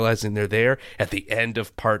 finally realizing they're there at the end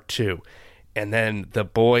of part 2. And then the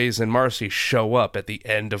boys and Marcy show up at the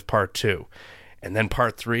end of part 2. And then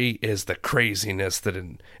part 3 is the craziness that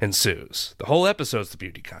ensues. The whole episode's the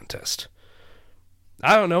beauty contest.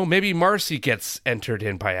 I don't know, maybe Marcy gets entered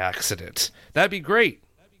in by accident. That'd be great.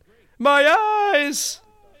 My eyes!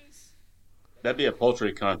 That'd be a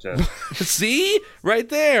poultry contest. See? Right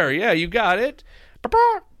there. Yeah, you got it.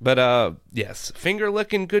 But, yes,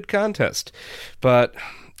 finger-licking good contest. But,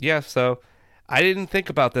 Yeah, so I didn't think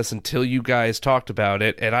about this until you guys talked about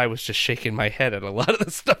it, and I was just shaking my head at a lot of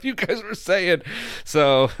the stuff you guys were saying.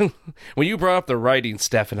 So when you brought up the writing,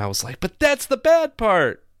 Stefan, I was like, but that's the bad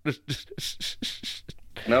part.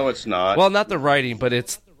 No, it's not. Well, not the writing, but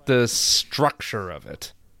it's the structure of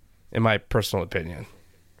it, in my personal opinion.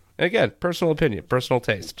 And again, personal opinion, personal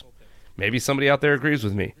taste. Maybe somebody out there agrees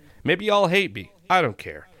with me. Maybe y'all hate me. I don't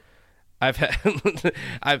care. I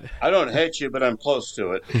don't hate you, but I'm close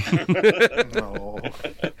to it. No.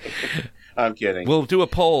 I'm kidding. We'll do a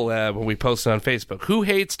poll when we post it on Facebook. Who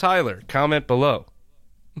hates Tyler? Comment below.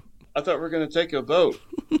 I thought we were going to take a vote.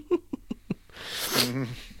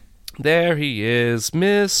 There he is,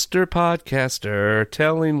 Mr. Podcaster,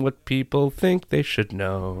 telling what people think they should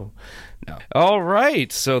know. No. All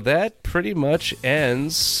right, so that pretty much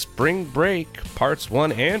ends Spring Break Parts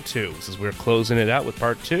 1 and 2, since we're closing it out with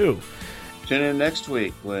Part 2. Tune in next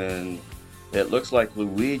week when it looks like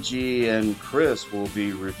Luigi and Chris will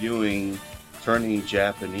be reviewing Turning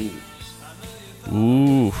Japanese.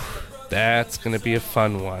 Ooh, that's going to be a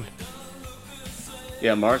fun one.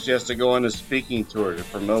 Yeah, Marcy has to go on a speaking tour to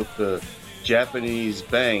promote the Japanese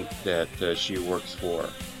bank that she works for.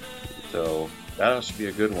 So that should be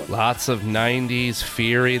a good one. Lots of 90s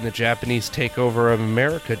Fury and the Japanese takeover of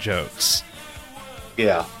America jokes.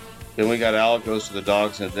 Yeah. Then we got Al Goes to the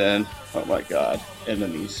Dogs, and then, oh my God,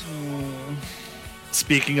 Enemies.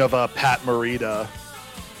 Speaking of Pat Morita,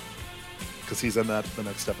 because he's in that the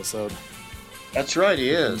next episode. That's right, he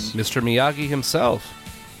is. Mr. Miyagi himself.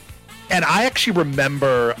 And I actually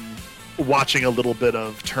remember watching a little bit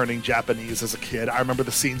of Turning Japanese as a kid. I remember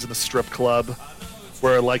the scenes in the strip club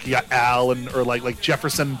where like you got Al or like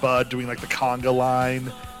Jefferson Bud doing like the conga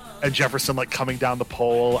line and Jefferson like coming down the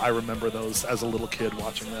pole. I remember those as a little kid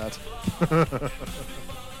watching that.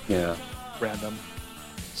 Yeah. Random.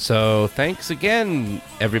 So thanks again,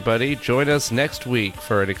 everybody. Join us next week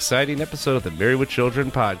for an exciting episode of the Married with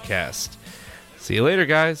Children podcast. See you later,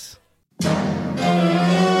 guys.